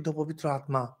সেই শুদ্ধ পবিত্র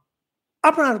আত্মা,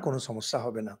 আপনার আর কোনো সমস্যা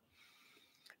হবে না।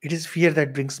 It is fear that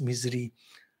brings misery,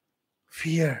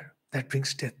 fear that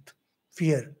brings death,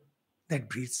 fear that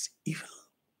breeds evil.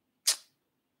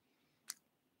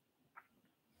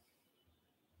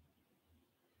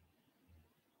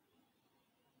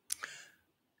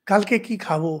 কালকে কি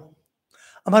খাবো?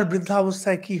 আমার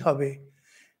বৃদ্ধাবস্থায় কি হবে?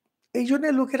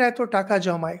 এইজন্যে লোকেরা এত টাকা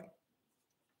জমায়।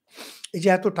 এই যে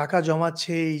এত টাকা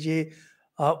জমাচ্ছে, এই যে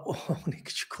আ অনেক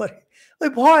কিছু করে। ওই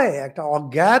ভয়, একটা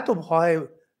অজ্ঞাত ভয়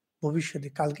ভবিষ্যতে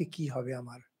কালকে কি হবে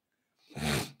আমার?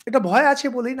 এটা ভয় আছে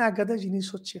বলেই না একগাদা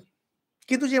জিনিস হচ্ছে।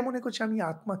 কিন্তু যে মনে করছে আমি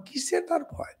আত্মা, কিসের তার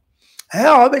ভয়?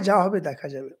 হ্যাঁ, হবে যা হবে দেখা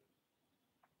যাবে।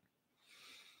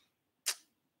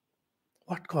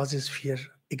 What causes fear?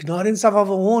 Ignorance of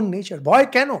our own nature. ভয়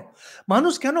কেন?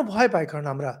 মানুষ কেন ভয় পায়? কারণ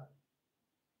আমরা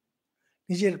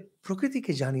নিজের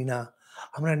প্রকৃতিকে জানি না,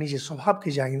 আমরা নিজের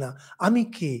স্বভাবকে জানি না, আমি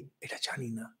কে এটা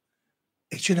জানি না।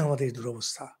 এই জন্য আমাদের এই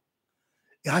দুরবস্থা।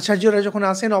 এই আচার্যরা যখন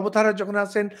আসেন, অবতারা যখন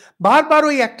আসেন, বারবার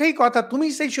ওই একটাই কথা,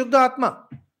 "তুমি সেই শুদ্ধ আত্মা।"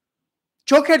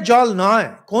 চোখের জল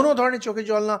নয়, কোনো ধরনের চোখের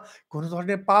জল না, কোনো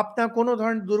ধরনের পাপ না, কোনো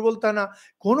ধরনের দুর্বলতা না,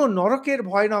 কোনো নরকের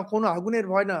ভয় না, কোনো আগুনের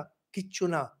ভয় না, কিচ্ছু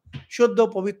না। শুদ্ধ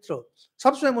পবিত্র।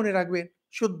 সবসময় মনে রাখবেন,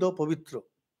 শুদ্ধ পবিত্র।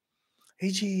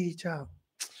 এই যে এটা,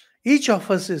 each of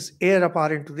us is heir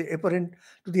apparent to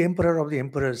the emperor of the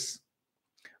emperors.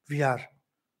 We are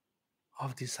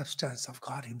of the substance of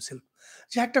God himself.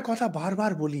 যে একটা কথা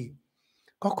বারবার বলি,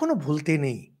 কখনো ভুলতে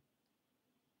নেই।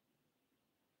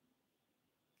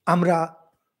 আমরা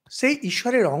সেই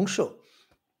ঈশ্বরের অংশ।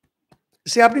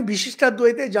 সে আপনি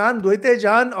বিশিষ্টাদ্বৈতে যান, দ্বৈতে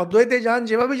যান, অদ্বৈতে যান,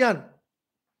 যেভাবে যান,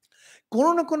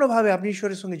 কোনো না কোনোভাবে আপনি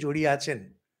ঈশ্বরের সঙ্গে জড়িয়ে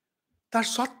আছেন। তার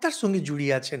সত্তার সঙ্গে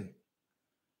জড়িয়ে আছেন।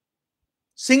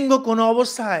 সিংহ কোনো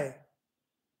অবস্থায়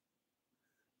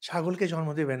ছাগলকে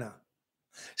জন্ম দেবে না।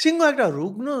 সিংহ একটা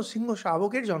রুগ্ন সিংহ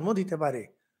শাবকের জন্ম দিতে পারে।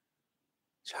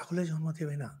 ছাগলের জন্ম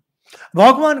দেবে না।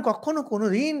 ভগবান কখনো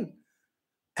কোনোদিন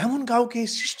এমন কাউকে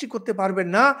সৃষ্টি করতে পারবেন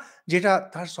না, যেটা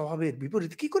তার স্বভাবের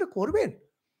বিপরীত। কি করে করবেন?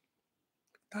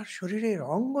 তার শরীরের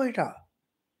অঙ্গ এটা।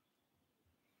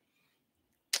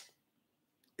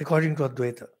 According to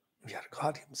Advaita, we are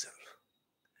God himself.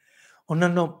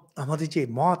 অন্যান্য আমাদের যে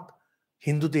মত,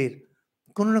 হিন্দুদের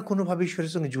কোনো না কোনোভাবে ঈশ্বরের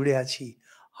সঙ্গে জুড়ে আছি।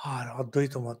 আর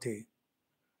অদ্বৈত মতে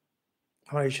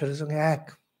আমরা ঈশ্বরের সঙ্গে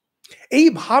এক। এই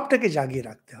ভাবটাকে জাগিয়ে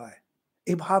রাখতে হয়।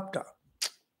 এই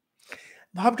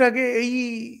ভাবটাকে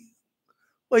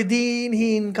ওই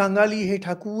দিনহীন কাঙালি হে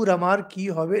ঠাকুর আমার কি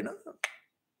হবে না?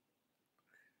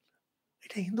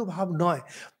 এটা হিন্দু ভাব নয়।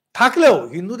 থাকলেও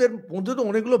হিন্দুদের মধ্যে তো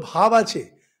অনেকগুলো ভাব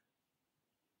আছে।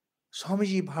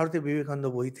 স্বামীজি ভারতে বিবেকানন্দ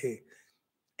বইতে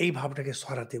এই ভাবটাকে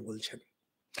সরাতে বলছেন।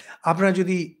 আপনারা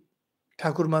যদি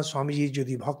ঠাকুরমা স্বামীজির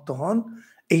যদি ভক্ত হন,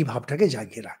 এই ভাবটাকে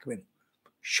জাগিয়ে রাখবেন।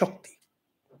 শক্তি।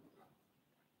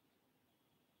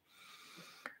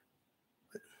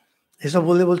 এসব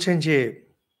বলছেন যে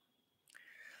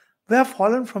we have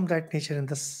fallen from that nature and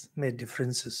thus made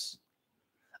differences.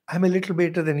 I'm a little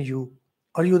better than you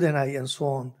or you than I and so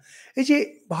on. এই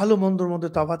যে ভালো মন্দর মধ্যে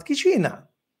তফাৎ কিছুই না।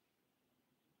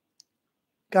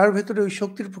 কার ভেতরে ওই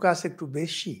শক্তির প্রকাশ একটু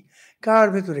বেশি, কার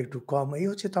ভেতরে একটু কম। এই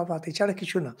হচ্ছে তফাৎ, এছাড়া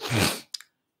কিছু না।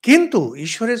 কিন্তু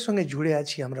ঈশ্বরের সঙ্গে জুড়ে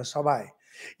আছি আমরা সবাই।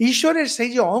 ঈশ্বরের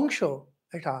সেই যে অংশ,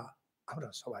 এটা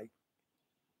আমরা সবাই।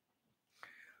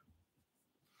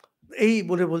 এই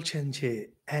বলে বলছেন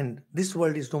যে and this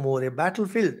world is no more a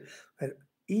battlefield where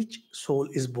each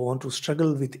soul is born to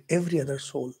struggle with every other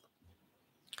soul.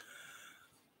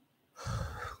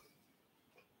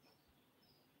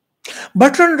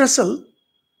 Bertrand Rasel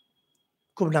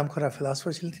খুব নামকরা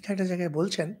ফিলসফার ছিলেন। তিনি একটা জায়গায়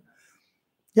বলছেন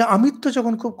যে আমিত্ব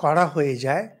যখন খুব কড়া হয়ে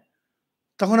যায়,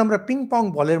 তখন আমরা পিং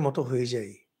পং বলের মতো হয়ে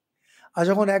যাই। আর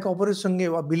যখন এক অপরের সঙ্গে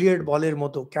বিলিয়ার্ড বলের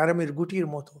মতো, ক্যারামের গুটির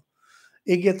মতো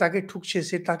এগিয়ে তাকে ঠুকছে,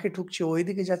 সে তাকে ঠুকছে,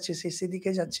 ওইদিকে যাচ্ছে, সে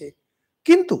সেদিকে যাচ্ছে।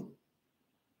 কিন্তু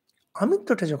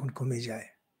আমিত্বটা যখন কমে যায়,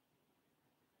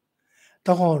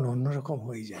 তখন অন্যরকম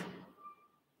হয়ে যায়।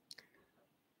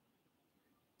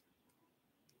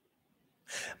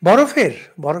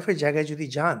 বরফের জায়গায় যদি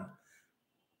যান,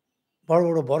 বড়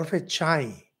বড় বরফের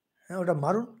চাই, হ্যাঁ, ওটা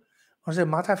মারুন, মানুষের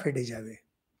মাথা ফেটে যাবে।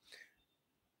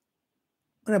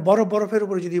 মানে বরফের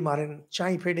উপরে যদি মারেন,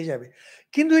 চাই ফেটে যাবে।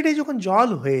 কিন্তু এটা যখন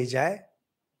জল হয়ে যায়,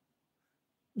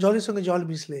 জলের সঙ্গে জল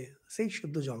মিশলে সেই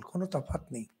শুদ্ধ জল, কোনো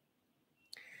তফাৎ নেই।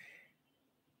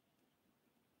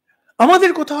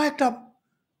 আমাদের কোথাও একটা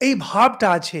এই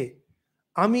ভাবটা আছে,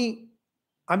 আমি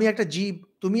আমি একটা জীব,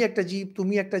 তুমি একটা জীব,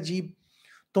 তুমি একটা জীব।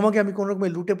 তোমাকে আমি কোনো রকমে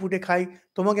লুটে-পুটে খাই,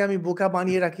 তোমাকে আমি বোকা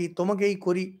বানিয়ে রাখি, তোমাকে এই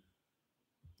করি।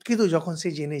 কিন্তু যখন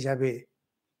সে জেনে যাবে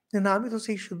যে না, আমি তো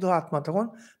সেই শুদ্ধ আত্মা, তখন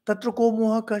তত্র কো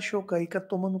মোহকা শোকা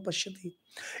একাত্মমনুপশ্যতি।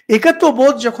 একাত্ম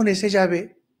বোধ যখন এসে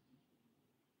যাবে,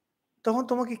 তখন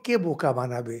তোমাকে কে বোকা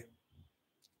বানাবে?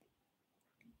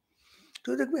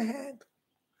 তুমি দেখবে, হ্যাঁ,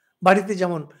 বাড়িতে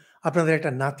যেমন আপনাদের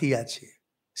একটা নাতি আছে,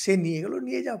 সে নিয়ে গেল,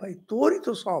 নিয়ে যা ভাই, তোরই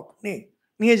তো সব,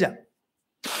 নিয়ে যা।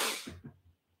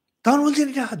 তখন বলছেন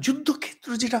এটা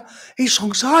যুদ্ধক্ষেত্র, যেটা এই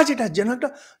সংসার যেটা যেন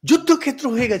একটা যুদ্ধক্ষেত্র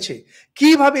হয়ে গেছে।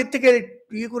 কিভাবে এর থেকে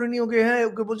ইয়ে করে নিয়ে ওকে, হ্যাঁ,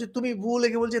 ওকে বলছে তুমি ভুল,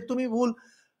 একে বলছে তুমি ভুল।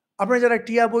 আপনারা যারা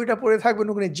টিয়া বইটা পড়ে থাকবেন,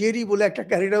 ওখানে জেরি বলে একটা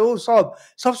ক্যারেক্টার, ও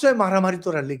সবসময় মারামারি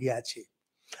তোরা লেগে আছে।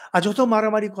 আর যত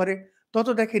মারামারি করে, তত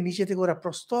দেখে নিচে থেকে ওরা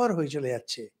প্রস্তর হয়ে চলে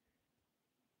যাচ্ছে।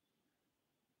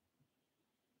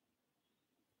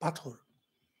 পাথর।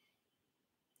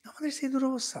 আমাদের সেই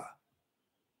দুরবস্থা।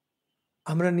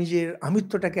 আমরা নিজের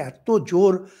আমিত্বটাকে এত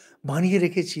জোর বানিয়ে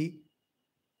রেখেছি,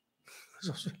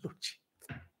 সবসময় লড়ছি।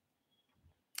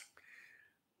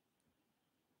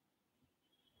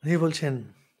 উনি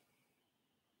বলছেন,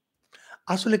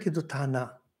 আসলে কিন্তু তা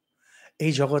না।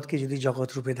 এই জগৎকে যদি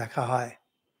জগৎ রূপে দেখা হয়,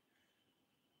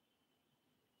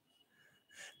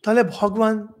 তাহলে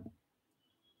ভগবান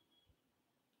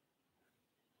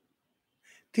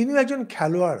তিনিও একজন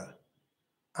খেলোয়াড়।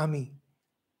 আমি,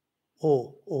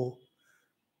 ও, ও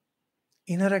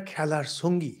এনারা খেলার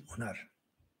সঙ্গী ওনার।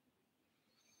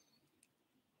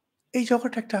 এই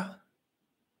জগৎটা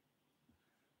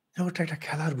একটা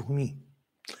খেলার ভূমি,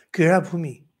 ক্রীড়া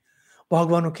ভূমি।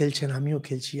 ভগবানও খেলছেন, আমিও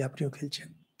খেলছি, আপনিও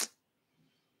খেলছেন।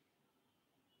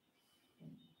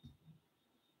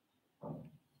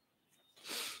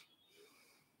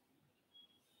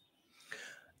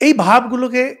 এই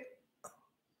ভাবগুলোকে,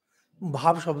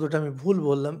 ভাব শব্দটা আমি ভুল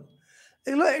বললাম।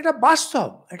 এগুলো এটা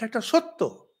বাস্তব, এটা একটা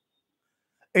সত্য।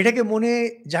 এটাকে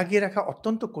মনে জাগিয়ে রাখা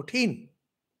অত্যন্ত কঠিন।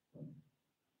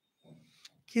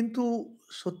 কিন্তু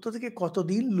সত্য থেকে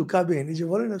কতদিন লুকাবেন? এই যে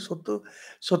বলে না,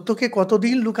 সত্যকে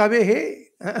কতদিন লুকাবে হে?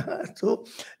 তো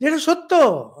যেটা সত্য,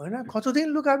 না কতদিন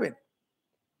লুকাবেন?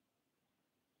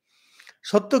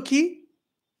 সত্য কি?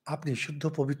 আপনি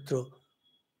শুদ্ধ পবিত্র।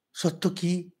 সত্য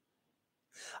কি?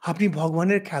 আপনি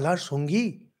ভগবানের খেলার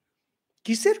সঙ্গী।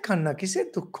 কিসের কান্না,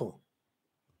 কিসের দুঃখ?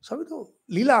 সবই তো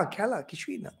লীলা, খেলা,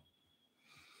 কিছুই না।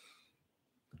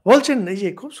 বলছেন এই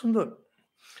যে খুব সুন্দর।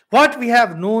 What we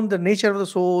have known the nature of the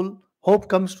soul, hope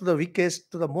comes to the weakest,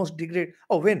 to the most degraded.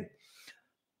 Oh, when?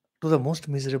 To the most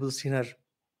miserable sinner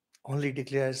only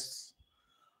declares,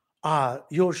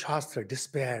 your Shastra,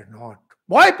 despair not.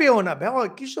 ভয় পেও না,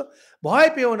 ভয়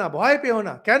পেও না, ভয় পেও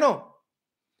না। কেন?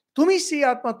 তুমি সেই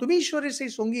আত্মা, তুমি ঈশ্বরের সেই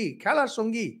সঙ্গী, খেলার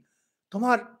সঙ্গী।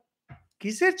 তোমার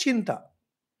কিসের চিন্তা?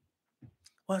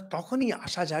 তখনই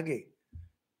আশা জাগে।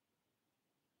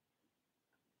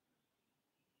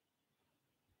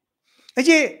 এই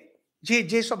যে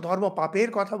যেসব ধর্ম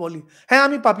পাপের কথা বলি, হ্যাঁ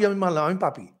আমি পাপী, আমি মানলাম আমি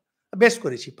পাপী। বেশ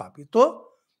করেছি পাপী।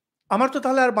 তো আমার তো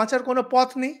তাহলে আর বাঁচার কোনো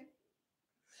পথ নেই।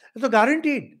 এ তো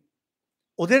গ্যারান্টিড।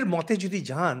 ওদের মতে যদি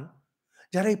যান,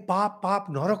 যারা এই পাপ, পাপ,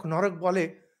 নরক, নরক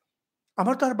বলে,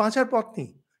 আমার তো আর বাঁচার পথ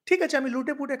নেই। ঠিক আছে আমি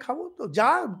লুটে-পুটে খাবো। তো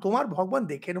যা তোমার ভগবান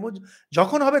দেখে নেব।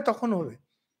 যখন হবে তখন হবে।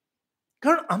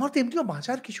 কারণ আমার তো এমনিও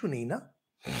বাঁচার কিছু নেই না?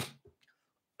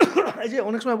 এই যে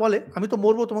অনেক সময় বলে, "আমি তো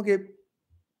মরবো তোমাকে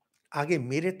আগে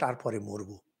মেরে তারপরে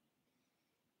মরবো।"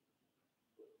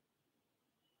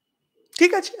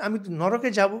 ঠিক আছে আমি তো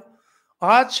নরকে যাবো।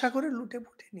 আচ্ছা করে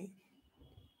লুটে-পুটে নিই।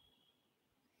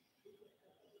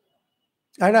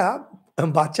 একটা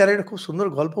বাচ্চার একটা খুব সুন্দর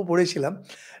গল্প পড়েছিলাম।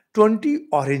 20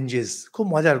 অরেঞ্জেস খুব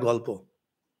মজার গল্প।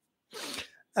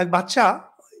 এক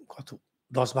বাচ্চা কত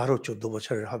 ১০, ১২, ১৪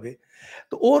 বছরের হবে।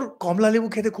 তো ওর কমলালেবু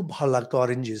খেতে খুব ভাল লাগতো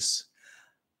অরেঞ্জেস।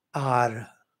 আর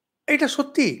এটা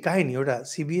সত্যি কাহিনী ওটা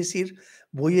সিবিএসইর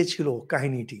বইয়ে ছিল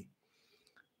কাহিনীটি।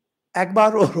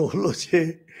 একবার ওর হলো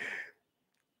যে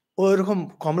ও এরকম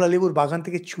কমলালেবুর বাগান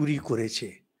থেকে চুরি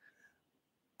করেছে।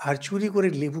 আর চুরি করে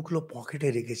লেবুগুলো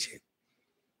পকেটে রেখেছে।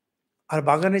 আর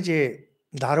বাগানে যে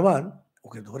দারোয়ান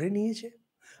ওকে ধরে নিয়েছে।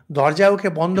 দরজায় ওকে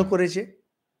বন্ধ করেছে।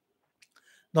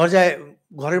 দরজায়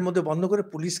ঘরের মধ্যে বন্ধ করে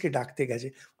পুলিশকে ডাকতে গেছে।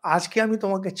 আজকে আমি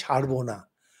তোমাকে ছাড়বো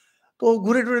না। তো ও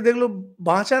ঘুরে টুরে দেখলো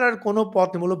বাঁচার আর কোনো পথ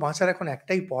নেই। বলল বাঁচার এখন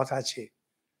একটাই পথ আছে।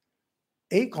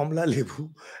 এই কমলা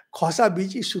লেবু খসা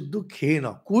বিচি শুদ্ধ খেয়ে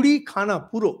নাও। ২০ খানা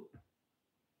পুরো।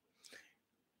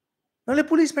 নাহলে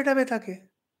পুলিশ পেটাবে তাকে।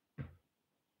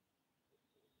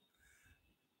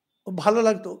 ও ভালো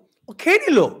লাগতো। ও খেয়ে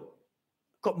নিল।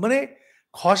 মানে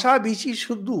খসা বিচি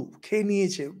শুদ্ধ খেয়ে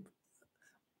নিয়েছে।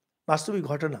 বাস্তবিক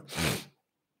ঘটনা।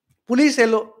 পুলিশ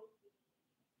এলো।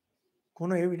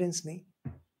 কোনো এভিডেন্স নেই।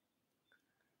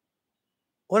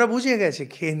 ওরা বুঝে গেছে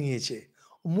খেয়ে নিয়েছে।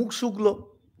 মুখ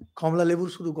শুকলো। কমলা লেবুর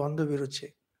শুধু গন্ধ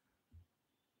বেরোচ্ছে।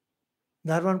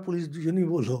 দারোয়ান পুলিশ দুজনেই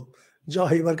বলল, "যাও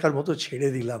এবারকার মতো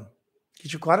ছেড়ে দিলাম।"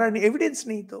 কিছু করার নেই, এভিডেন্স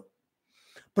নেই তো।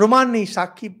 প্রমাণ নেই,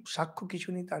 সাক্ষ্য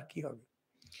কিছু নেই, তার কি হবে?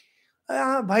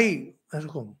 ভাই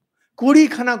এরকম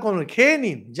 ২০ খানা কমলা খেয়ে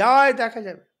নিন, যায় দেখা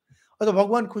যাবে। হয়তো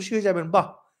ভগবান খুশি হয়ে যাবেন,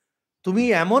 বাহ!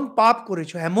 তুমি এমন পাপ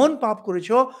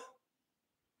করেছো,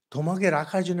 তোমাকে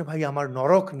রাখার জন্য ভাই আমার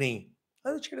নরক নেই।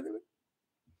 হয়তো ছেড়ে দেবে।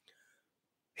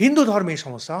 হিন্দু ধর্মে এই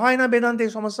সমস্যা হয় না, বেদান্তে এই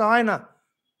সমস্যা হয় না।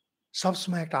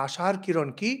 সবসময় একটা আশার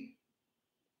কিরণ কি?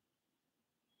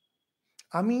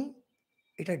 আমি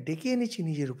এটা ডেকে এনেছি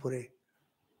নিজের উপরে।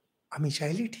 আমি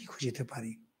চাইলেই ঠিক হয়ে যেতে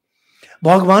পারি।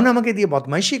 ভগবান আমাকে দিয়ে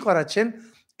বদমাইশি করাচ্ছেন।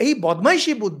 এই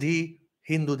বদমাইশি বুদ্ধি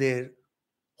হিন্দুদের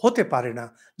হতে পারে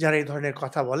না। যারা এই ধরনের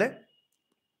কথা বলে,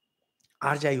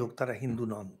 আর যাই হোক তারা হিন্দু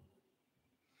নন।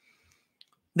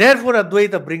 Therefore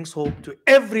Advaita brings hope to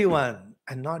everyone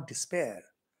and not despair.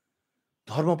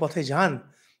 ধর্মপথে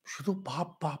যান, শুধু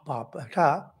পাপ, পাপ, পাপ।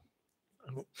 একটা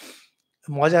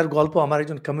মজার গল্প, আমার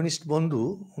একজন কমিউনিস্ট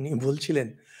বন্ধু উনি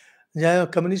বলছিলেন, যাই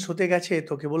হোক কমিউনিস্ট হতে গেছে,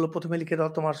 তোকে বলল ১ম এ লিখে দাও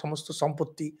তোমার সমস্ত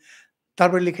সম্পত্তি।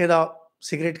 তারপরে লিখে দাও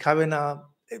সিগারেট খাবে না,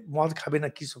 মদ খাবে না,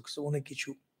 কিছু অনেক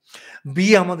কিছু।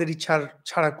 বিয়ে আমাদের ইচ্ছার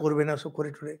ছাড়া করবে না, ওসব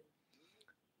করে-টরে।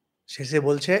 শেষে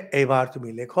বলছে, "এইবার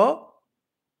তুমি লেখো,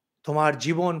 তোমার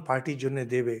জীবন পার্টির জন্যে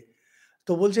দেবে।"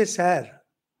 তো বলছে, "স্যার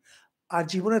আর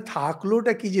জীবনে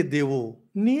থাকলোটা কি যে দেব?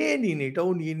 নিয়ে নিন,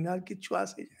 এটাও নিয়ে নিন, আর কিচ্ছু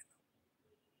আসে যায় না।"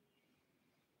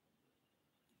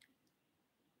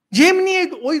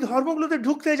 যেমনি ওই ধর্মগুলোতে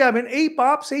ঢুকতে যাবেন, এই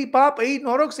পাপ, সেই পাপ, এই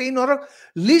নরক, সেই নরক,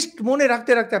 লিস্ট মনে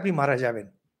রাখতে, রাখতে আপনি মারা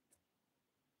যাবেন।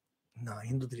 না,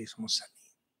 হিন্দুদের এই সমস্যা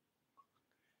নেই।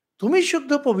 তুমি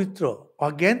শুদ্ধ পবিত্র,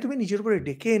 অজ্ঞান তুমি নিজের উপরে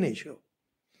ডেকে এনেছো।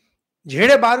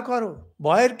 ঝেড়ে বার করো,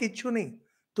 ভয়ের কিচ্ছু নেই।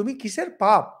 তুমি কিসের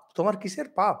পাপ? তোমার কিসের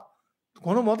পাপ?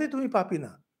 কোন মতে তুমি পাপী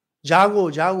না।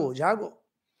 জাগো, জাগো, জাগো।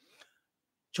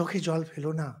 চোখে জল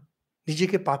ফেলো না।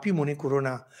 নিজেকে পাপী মনে করো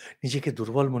না। নিজেকে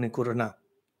দুর্বল মনে করো না।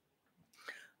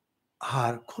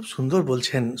 আর খুব সুন্দর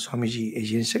বলছেন স্বামীজি এই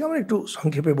জিনিসটাকে আমরা একটু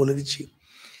সংক্ষেপে বলে দিচ্ছি।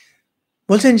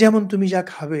 বলছেন, "যেমন তুমি যা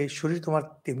খাবে শরীর তোমার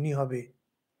তেমনি হবে।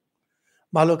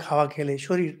 ভালো খাওয়া খেলে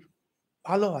শরীর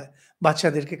ভালো হয়।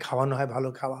 বাচ্চাদেরকে খাওয়ানো হয়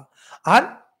ভালো খাওয়া।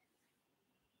 আর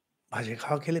বাজে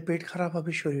খাওয়া খেলে পেট খারাপ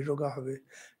হবে, শরীর রোগা হবে।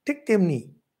 ঠিক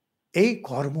তেমনি এই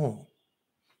কর্ম,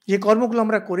 যে কর্মগুলো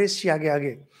আমরা করে এসেছি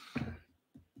আগে,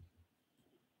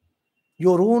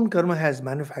 your own karma has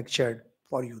manufactured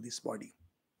for you this body."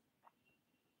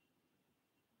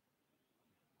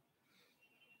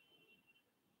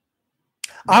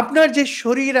 আপনার যে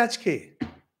শরীর আজকে,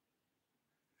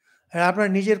 হ্যাঁ,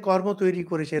 আপনার নিজের কর্ম তৈরি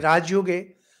করেছে।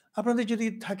 রাজযোগে আপনাদের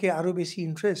যদি থাকে আরো বেশি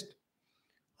ইন্টারেস্ট,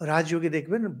 রাজযোগে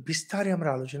দেখবেন বিস্তারে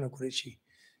আমরা আলোচনা করেছি।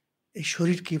 এই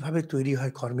শরীর কিভাবে তৈরি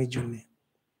হয় কর্মের জন্যে।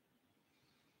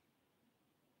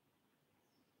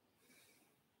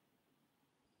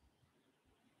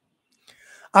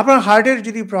 আপনার হার্টের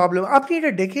যদি প্রবলেম, আপনি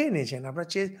এটা ডেকে এনেছেন। আপনার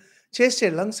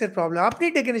চেস্টের, লাংসের প্রবলেম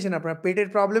আপনি ডেকে এনেছেন। আপনার পেটের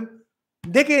প্রবলেম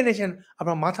ডেকে এনেছেন।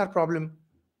 আপনার মাথার প্রবলেম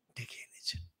ডেকে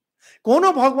এনেছেন।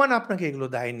 কোন ভগবান আপনাকে এগুলো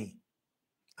দেয়নি।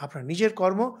 আপনার নিজের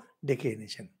কর্ম ডেকে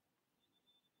এনেছেন।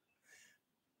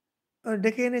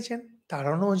 ডেকে এনেছেন,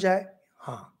 তাড়ানোও যায়।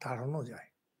 হ্যাঁ, তাড়ানো যায়।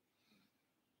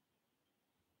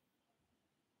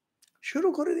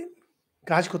 শুরু করে দিন।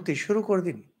 কাজ করতে শুরু করে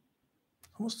দিন।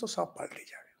 সমস্ত সব পাল্টে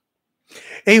যাবে।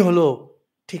 এই হলো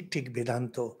ঠিক, ঠিক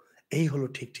বেদান্ত। এই হলো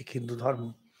ঠিক, ঠিক হিন্দু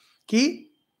ধর্ম। কি?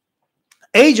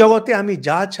 এই জগতে আমি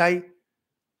যা চাই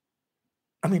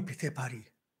আমি পেতে পারি।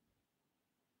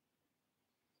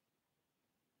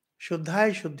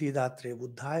 শুদ্ধায় শুদ্ধিদাত্রে,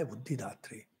 বুদ্ধায়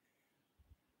বুদ্ধিদাত্রে।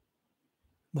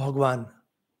 ভগবান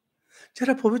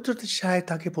যারা পবিত্রতা চায়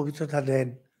তাকে পবিত্রতা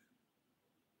দেন।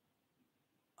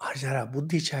 আর যারা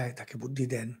বুদ্ধি চায় তাকে বুদ্ধি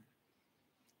দেন।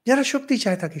 যারা শক্তি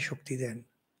চায় তাকে শক্তি দেন।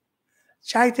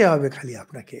 চাইতে হবে খালি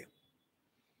আপনাকে।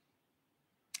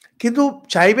 কিন্তু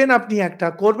চাইবেন আপনি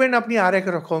একটা, করবেন আপনি আরেক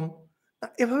রকম।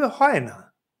 এভাবে হয়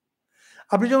না।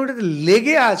 আপনি যখন এটাতে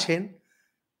লেগে আছেন,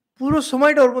 পুরো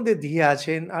সময়টা ওর মধ্যে দিয়ে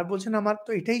আছেন আর বলছেন আমার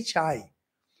তো এটাই চাই।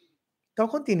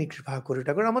 তখন তিনি কৃপা করে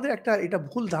ওটা। কারণ আমাদের একটা এটা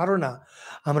ভুল ধারণা।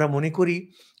 আমরা মনে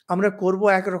করি আমরা করব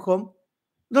একরকম।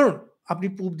 ধরুন আপনি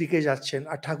পূব দিকে যাচ্ছেন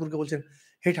আর ঠাকুরকে বলছেন,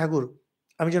 "হে ঠাকুর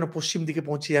আমি যেন পশ্চিম দিকে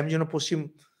পৌঁছি, আমি যেন পশ্চিম"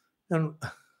 ধরুন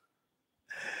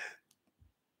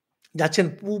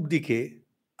যাচ্ছেন পূব দিকে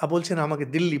আর বলছেন আমাকে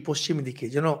দিল্লি পশ্চিম দিকে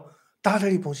যেন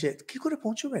তাড়াতাড়ি পৌঁছে। কি করে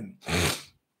পৌঁছবেন?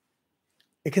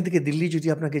 এখান থেকে দিল্লি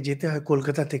যদি আপনাকে যেতে হয়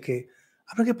কলকাতা থেকে,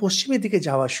 আপনাকে পশ্চিমের দিকে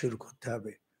যাওয়া শুরু করতে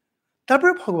হবে।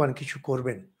 তারপরে ভগবান কিছু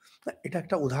করবেন। এটা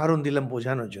একটা উদাহরণ দিলাম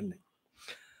বোঝানোর জন্যে।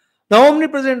 The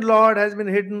omnipresent Lord has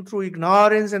been hidden through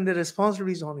ignorance and the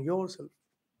responsibility is on yourself.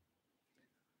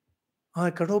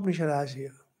 हाँ, कठोपनिषद आज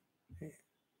है।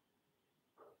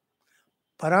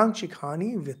 परांग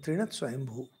शिखानी वितृणत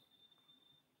स्वयंभू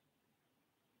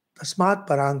तस्मात्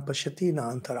परांग पश्यति না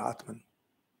অন্তরাত্মন।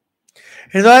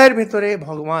 হৃদয়ের ভেতরে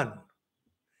ভগবান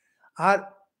আর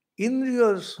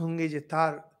ইন্দ্রিয়র সঙ্গে যে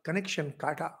তার কানেকশন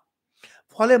কাটা,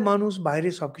 ফলে মানুষ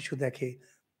বাইরে সবকিছু দেখে,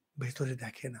 ভেতরে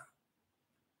দেখে না।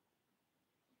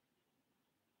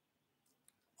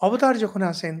 অবতার যখন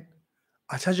আসেন,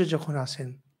 আচার্য যখন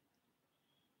আসেন,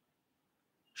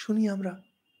 শুনি আমরা।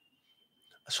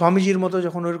 স্বামীজির মতো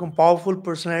যখন ওরকম পাওয়ারফুল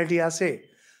পার্সোনালিটি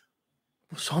আসে,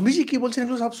 স্বামীজি কি বলছেন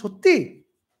এগুলো সব সত্যি?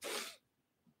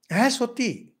 হ্যাঁ,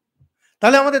 সত্যি।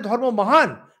 তাহলে আমাদের ধর্ম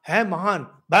মহান? হ্যাঁ,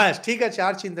 মহান। ব্যাস ঠিক আছে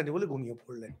আর চিন্তা নেই বলে ঘুমিয়ে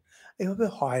পড়লেন। এভাবে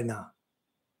হয় না।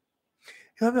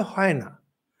 এভাবে হয় না।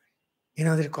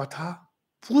 এনাদের কথা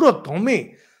পুরো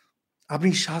দমে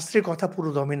আপনি শাস্ত্রের কথা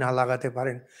পুরো দমে না লাগাতে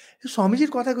পারেন।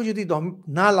 স্বামীজির কথাকে যদি দম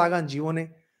না লাগান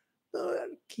জীবনে, তো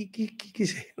কি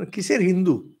কিসের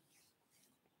হিন্দু?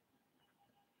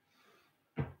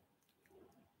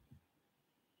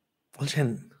 বলছেন,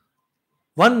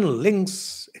 one links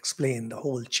explain the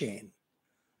whole chain.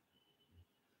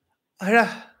 একটা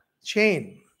চেইন,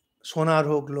 সোনার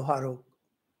হোক লোহার হোক,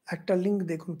 একটা লিঙ্ক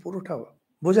দেখুন পুরোটা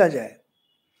বোঝা যায়।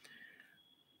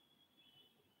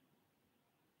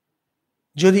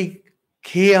 যদি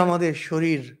খেয়ে আমাদের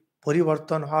শরীর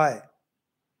পরিবর্তন হয়,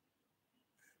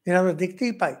 এটা আমরা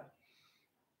দেখতেই পাই।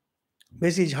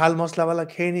 বেশি ঝাল মশলাওয়ালা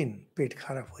খেয়ে নিন, পেট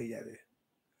খারাপ হয়ে যাবে।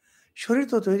 শরীর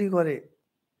তো তৈরি করে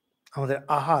আমাদের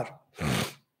আহার।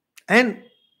 অ্যান্ড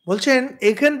বলছেন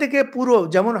এখান থেকে পুরো,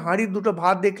 যেমন হাঁড়ির দুটো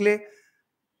ভাত দেখলে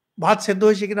ভাত সেদ্ধ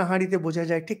হয়েছে কিনা হাঁড়িতে বোঝা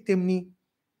যায়, ঠিক তেমনি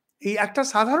এই একটা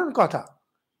সাধারণ কথা,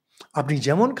 আপনি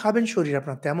যেমন খাবেন শরীর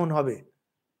আপনার তেমন হবে।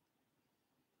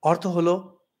 অর্থ হলো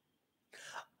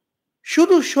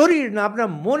শুধু শরীর না, আপনার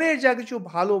মনের যা কিছু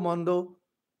ভালো মন্দ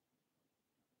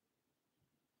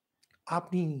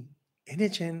আপনি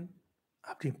এনেছেন,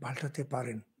 আপনি পাল্টাতে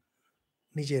পারেন,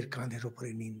 নিজের কাঁধের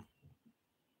উপরে নিন।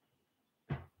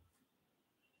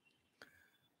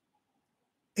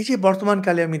 এই যে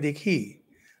বর্তমানকালে আমি দেখি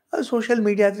সোশ্যাল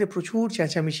মিডিয়াতে প্রচুর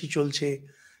চেঁচামেচি চলছে,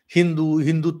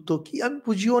 হিন্দুত্ব কি আমি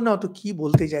বুঝিও না অত কি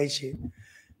বলতে চাইছে।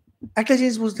 একটা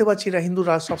জিনিস বুঝতে পারছি না,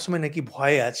 হিন্দুরা সবসময় নাকি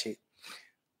ভয়ে আছে।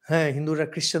 হ্যাঁ, হিন্দুরা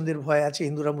খ্রিস্টানদের ভয় আছে,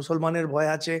 হিন্দুরা মুসলমানের ভয়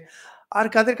আছে। আর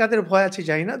কাদের ভয় আছে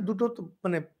জানি না। দুটো তো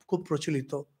মানে খুব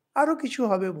প্রচলিত। আরো কিছু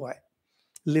হবে ভয়।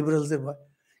 লিবারেলসদের ভয়।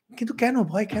 কিন্তু কেন?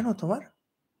 ভয় কেন তোমার?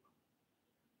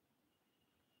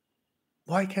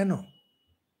 ভয় কেন?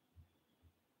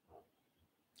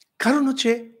 কারণ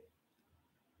হচ্ছে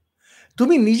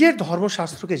তুমি নিজের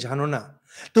ধর্মশাস্ত্রকে জানো না।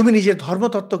 তুমি নিজের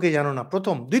ধর্মতত্ত্বকে জানো না,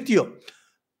 ১ম। দ্বিতীয়,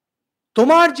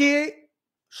 তোমার যে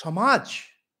সমাজ,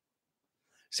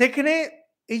 সেখানে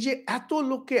এই যে এত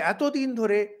লোককে এতদিন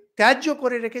ধরে ত্যায্য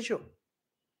করে রেখেছো,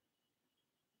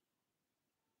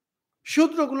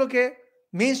 শূদ্রগুলোকে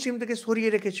মেইনস্ট্রিম থেকে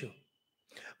সরিয়ে রেখেছো,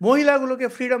 মহিলাগুলোকে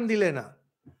ফ্রিডম দিলে না।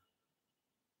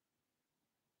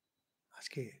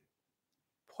 আজকে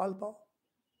ফল পাও।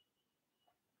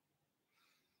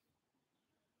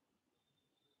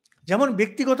 যেমন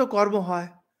ব্যক্তিগত কর্ম হয়,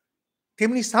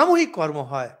 তেমনি সামূহিক কর্ম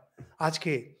হয়।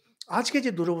 আজকে আজকে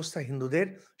যে দুরবস্থা হিন্দুদের,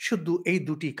 শুধু এই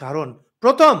দুটি কারণ।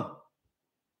 ১ম,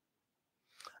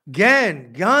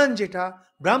 জ্ঞান যেটা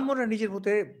ব্রাহ্মণরা নিজের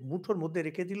মধ্যে মুঠোর মধ্যে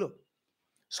রেখে দিল,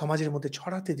 সমাজের মধ্যে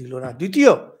ছড়াতে দিল না।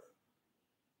 দ্বিতীয়,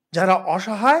 যারা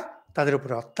অসহায় তাদের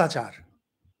উপরে অত্যাচার।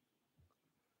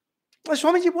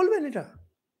 স্বামীজি বলবেন এটা,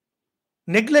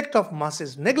 নেগলেক্ট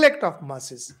অফ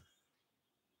মাসেস।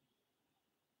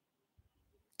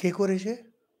 কে করেছে?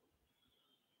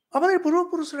 আমাদের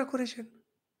পূর্বপুরুষরা করেছেন।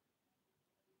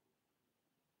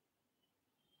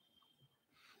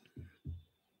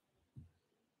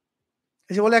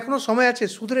 এই যে বলে এখনো সময় আছে,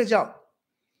 শুধরে যাও,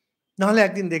 নাহলে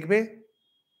একদিন দেখবে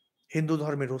হিন্দু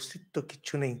ধর্মের অস্তিত্ব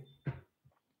কিচ্ছু নেই।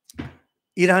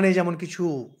 ইরানে যেমন কিছু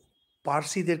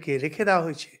পার্সিদেরকে রেখে দেওয়া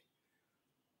হয়েছে,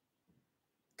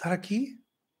 তারা কি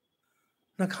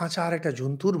না খাঁচা আর একটা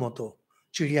জন্তুর মতো,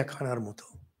 চিড়িয়াখানার মতো,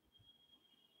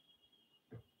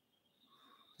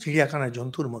 চিড়িয়াখানার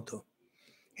জন্তুর মতো।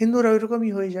 হিন্দুরা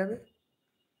ওইরকমই হয়ে যাবে।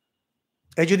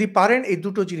 এই যদি পারেন এই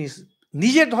দুটো জিনিস,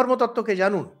 নিজের ধর্মতত্ত্বকে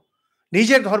জানুন,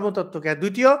 নিজের ধর্মতত্ত্বকে। আর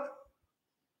দ্বিতীয়,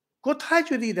 কোথায়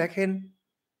যদি দেখেন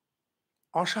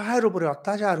অসহায়ের উপরে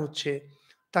অত্যাচার হচ্ছে,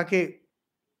 তাকে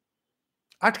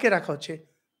আটকে রাখা হচ্ছে,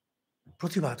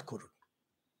 প্রতিবাদ করুন।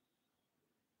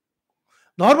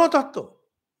 ধর্মতত্ত্ব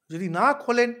যদি না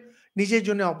খোলেন নিজের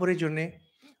জন্য, অপরের জন্যে,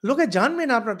 লোকে জানবে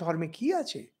না আপনার ধর্মে কি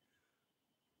আছে।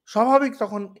 স্বাভাবিক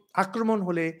তখন আক্রমণ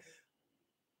হলে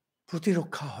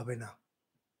প্রতিরক্ষা হবে না।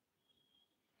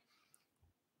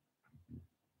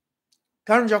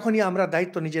 কারণ যখনই আমরা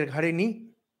দায়িত্ব নিজের ঘাড়ে নিই,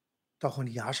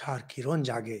 তখনই আশার কিরণ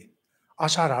জাগে,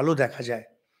 আশার আলো দেখা যায়।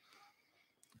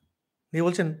 তিনি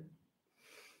বলছেন,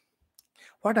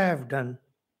 what I have done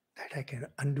that I can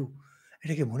undo.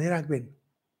 এটাকে মনে রাখবেন।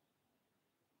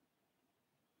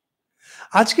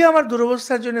 আজকে আমার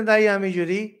দুরবস্থার জন্য দায়ী আমি,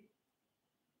 যদি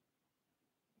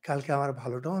কালকে আমার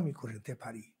ভালোটাও আমি করে দিতে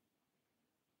পারি।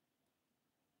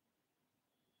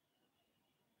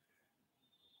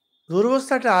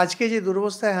 দুরবস্থাটা, আজকে যে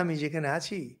দুরবস্থায় আমি যেখানে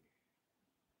আছি,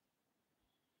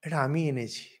 এটা আমি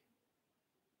এনেছি,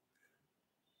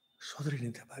 শুধরে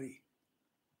নিতে পারি।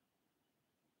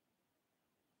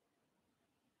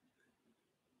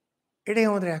 এটাই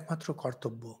আমাদের একমাত্র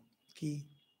কর্তব্য। কি?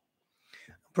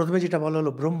 প্রথমে যেটা বলা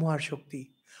হলো, ব্রহ্ম আর শক্তি।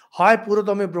 হয়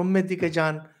পুরোদমে ব্রহ্মের দিকে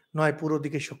যান, নয় পুরো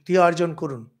দিকে শক্তি অর্জন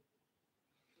করুন।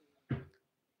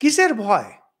 কিসের ভয়?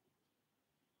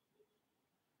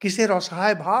 কিসের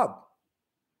অসহায় ভাব?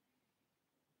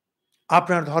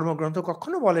 আপনার ধর্মগ্রন্থ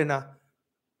কখনো বলে না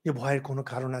যে ভয়ের কোনো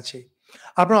কারণ আছে।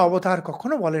 আপনার অবতার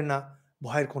কখনো বলেন না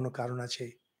ভয়ের কোনো কারণ আছে।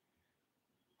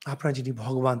 আপনার যিনি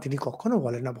ভগবান তিনি কখনো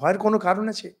বলেন না ভয়ের কোনো কারণ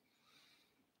আছে?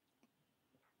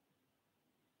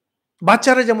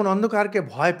 বাচ্চারা যেমন অন্ধকারকে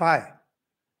ভয় পায়,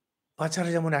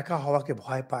 বাচ্চারা যেমন একা হওয়াকে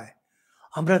ভয় পায়,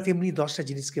 আমরা তেমনি ১০ টা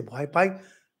জিনিসকে ভয় পাই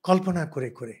কল্পনা করে,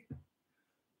 করে।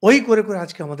 ওই করে, করে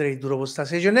আজকে আমাদের এই দুরবস্থা।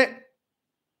 সেইজন্যে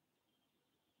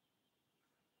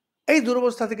এই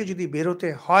দুরবস্থা থেকে যদি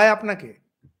বেরোতে হয় আপনাকে,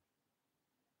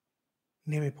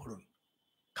 নেমে পড়ুন,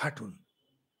 খাটুন।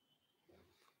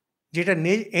 যেটা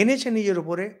এনেছেন নিজের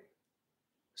উপরে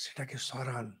সেটাকে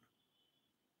সরান,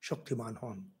 শক্তিমান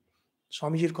হন।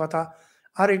 স্বামীজির কথা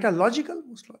আর এটা লজিক্যাল,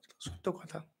 মোস্ট লজিক্যাল সত্য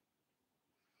কথা।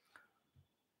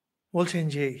 বলছেন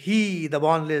যে, "হি the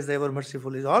boundless, the ever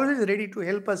merciful is always ready to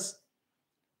help us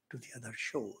to the other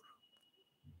shore."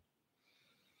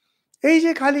 এই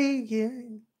যে খালি গিয়ে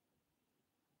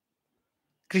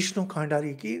কৃষ্ণ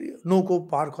কান্ডারি কি নৌকো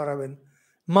পার করাবেন।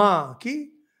 মা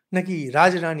কি নাকি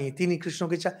রাজরানী তিনি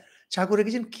কৃষ্ণকে চাকর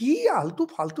রেখেছেন। কি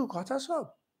আলতু-ফালতু কথা সব।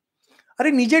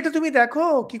 আরে নিজেটা তুমি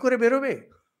দেখো কি করে বেরোবে?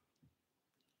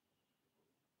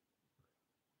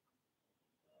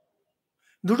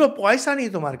 দুটো পয়সা নেই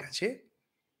তোমার কাছে।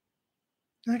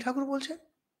 তুমি ঠাকুর বলছেন।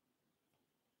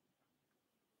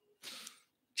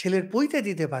 ছেলের পৈতে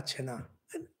দিতে পারছে না।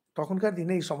 তখনকার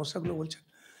দিনে এই সমস্যাগুলো বলছেন।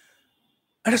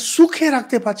 একটা সুখে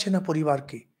রাখতে পারছে না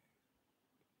পরিবারকে।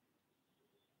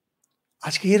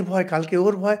 আজকে এর ভয়, কালকে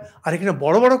ওর ভয়। আর এখানে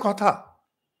বড়, বড় কথা।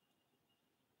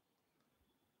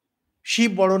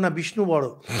 শিব বড় না বিষ্ণু বড়?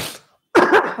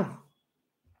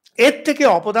 এর থেকে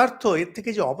অপদার্থ, এর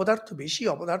থেকে যে অপদার্থ বেশি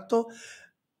অপদার্থ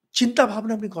চিন্তা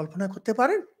ভাবনা আপনি কল্পনা করতে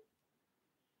পারেন?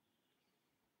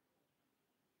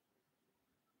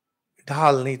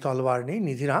 ঢাল নেই, তলোয়ার নেই,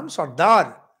 নিধিরাম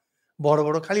সর্দার। বড়,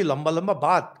 বড় খালি লম্বা, লম্বা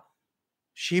বাত।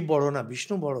 শিব বড় না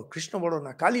বিষ্ণু বড়, কৃষ্ণ বড়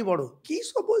না কালী বড়। কি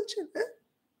সব বলছেন, হ্যাঁ?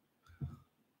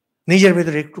 নিজের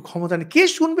ভেতরে একটু ক্ষমতা নেই। কে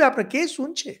শুনবে আপনার? কে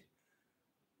শুনছে?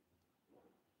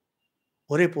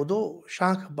 ওরে পোদো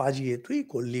শাঁখ বাজিয়ে তুই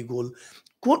করলি গোল।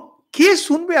 কোন কে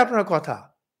শুনবে আপনার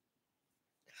কথা?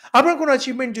 আপনার কোন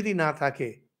অ্যাচিভমেন্ট যদি না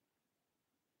থাকে,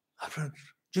 আপনার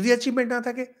যদি অ্যাচিভমেন্ট না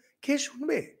থাকে, কে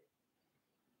শুনবে?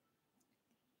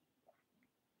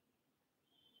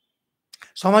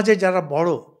 সমাজে যারা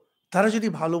বড়, তারা যদি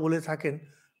ভালো বলে থাকেন,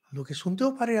 লোকে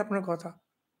শুনতেও পারে আপনার কথা।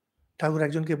 ঠাকুর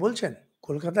একজনকে বলছেন,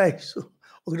 কলকাতায়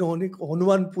ওখানে অনেক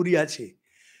হনুমানপুরী আছে।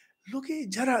 লোকে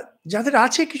যাদের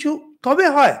আছে কিছু তবে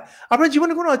হয়। আপনার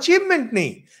জীবনে কোনো অ্যাচিভমেন্ট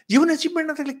নেই। জীবনে অ্যাচিভমেন্ট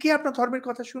না থাকলে কে আপনার ধর্মের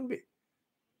কথা শুনবে?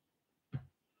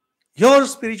 Your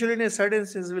spirituality in a certain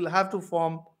sense will have to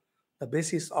form the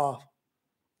basis of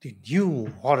the new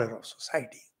order of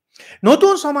society.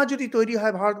 নতুন সমাজ যদি তৈরি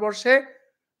হয় ভারতবর্ষে,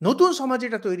 নতুন সমাজ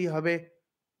এটা তৈরি হবে,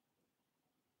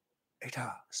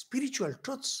 এটা স্পিরিচুয়াল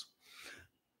ট্রুথস।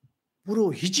 পুরো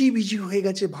হিজিবিজি হয়ে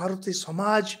গেছে ভারতের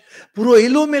সমাজ, পুরো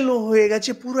এলোমেলো হয়ে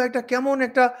গেছে, পুরো একটা কেমন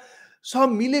একটা সব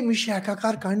মিলেমিশে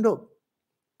একাকার কাণ্ড।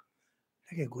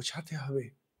 এটাকে গোছাতে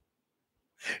হবে।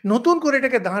 নতুন করে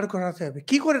এটাকে দাঁড় করাতে হবে।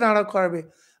 কি করে দাঁড় করাবে?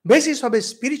 বেসিস হবে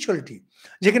স্পিরিচুয়ালিটি।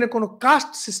 যেখানে কোনো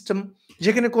কাস্ট সিস্টেম,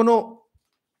 যেখানে কোনো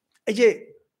এই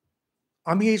যে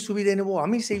আমি এই সুবিধে নেব,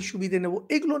 আমি সেই সুবিধে নেব,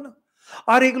 এগুলো না।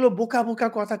 আর এগুলো বোকা, বোকা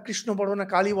কথা কৃষ্ণ বড় না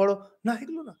কালী বড়, না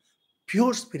এগুলো না।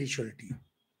 Pure spirituality.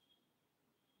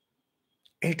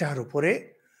 এটার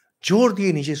উপরে জোর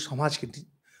দিয়ে নিজের সমাজকে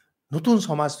নতুন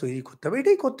সমাজ তৈরি করতে হবে।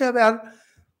 এটাই করতে হবে। আর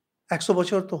 ১০০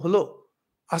 বছর তো হলো।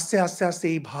 আস্তে, আস্তে, আস্তে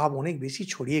এই ভাব অনেক বেশি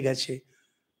ছড়িয়ে গেছে।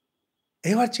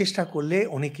 এবার চেষ্টা করলে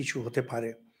অনেক কিছু হতে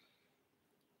পারে।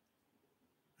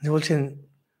 উনি বলছেন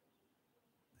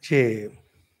যে,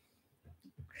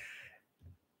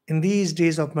 "In these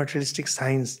days of materialistic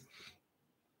science,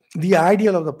 the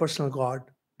ideal of the personal God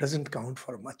doesn't count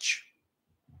for much."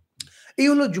 এই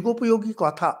হলো যুগোপযোগী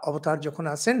কথা। অবতার যখন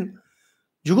আসেন,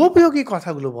 যুগোপযোগী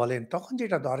কথাগুলো বলেন, তখন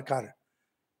যেটা দরকার।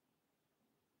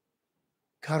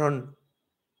 কারণ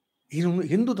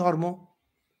হিন্দু ধর্ম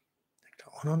একটা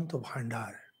অনন্ত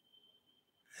ভান্ডার।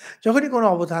 যখনই কোনো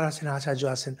অবতার আসেন, আচার্য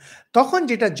আসেন, তখন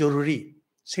যেটা জরুরি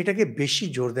সেটাকে বেশি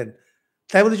জোর দেন।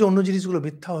 তাই বলে যে অন্য জিনিসগুলো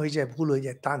মিথ্যা হয়ে যায়, ভুল হয়ে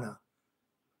যায় তা না।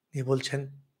 তিনি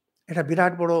বলছেন, এটা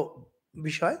বিরাট বড়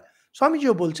বিষয়।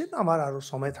 স্বামীজিও বলছেন, আমার আরো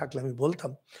সময় থাকলে আমি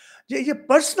বলতাম যে এই যে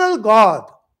পার্সোনাল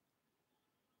গড,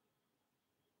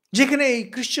 যেখানে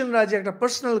এই খ্রিশ্চানরা যে একটা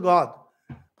পার্সোনাল গড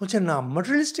বলছেন না,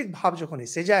 ম্যাটেরিয়ালিস্টিক ভাব যখন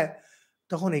এসে যায়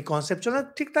তখন এই কনসেপ্ট চলে।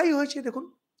 ঠিক তাই হয়েছে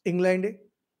দেখুন ইংল্যান্ডে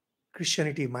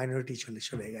ক্রিশ্চিয়ানিটি মাইনরিটি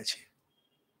চলে গেছে।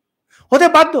 হতে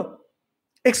বাধ্য,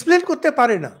 এক্সপ্লেন করতে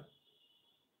পারে না।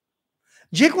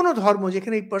 যে কোনো ধর্ম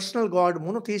যেখানে এই পার্সোনাল গড,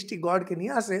 মনোথিস্টিক গডকে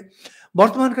নিয়ে আসে,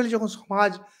 বর্তমানকালে যখন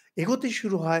সমাজ এগোতে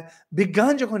শুরু হয়,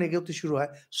 বিজ্ঞান যখন এগোতে শুরু হয়,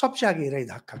 সবচেয়ে আগে এরাই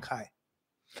ধাক্কা খায়।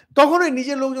 তখন ওই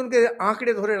নিজের লোকজনকে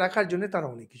আঁকড়ে ধরে রাখার জন্য তারা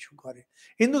অনেক কিছু করে।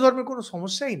 হিন্দু ধর্মের কোনো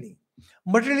সমস্যাই নেই।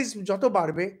 ম্যাটেরিয়ালিজম যত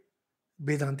বাড়বে,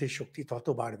 বেদান্তের শক্তি তত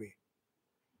বাড়বে।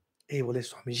 এই বলে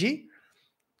স্বামীজি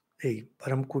এই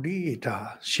পরমকুডি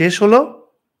এটা শেষ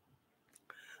হলো।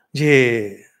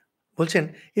 যে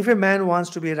বলছেন, if a man wants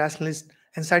to be a rationalist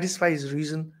and satisfy his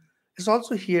reason, it's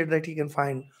also here that he can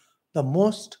find the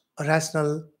most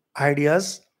rational ideas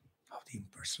of the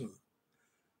impersonal.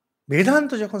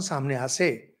 Vedanta যখন সামনে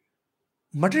আসে,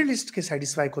 ম্যাটেরিয়ালিস্টকে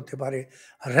স্যাটিসফাই করতে পারে,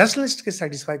 র্যাশনালিস্টকে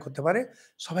স্যাটিসফাই করতে পারে,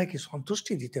 সবাইকে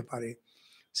সন্তুষ্টি দিতে পারে।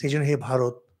 সেই জন্য হে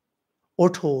ভারত,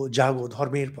 ওঠো জাগো,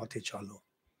 ধর্মের পথে চলো।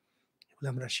 এগুলো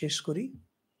আমরা শেষ করি।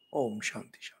 ওম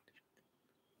শান্তি শান্তি।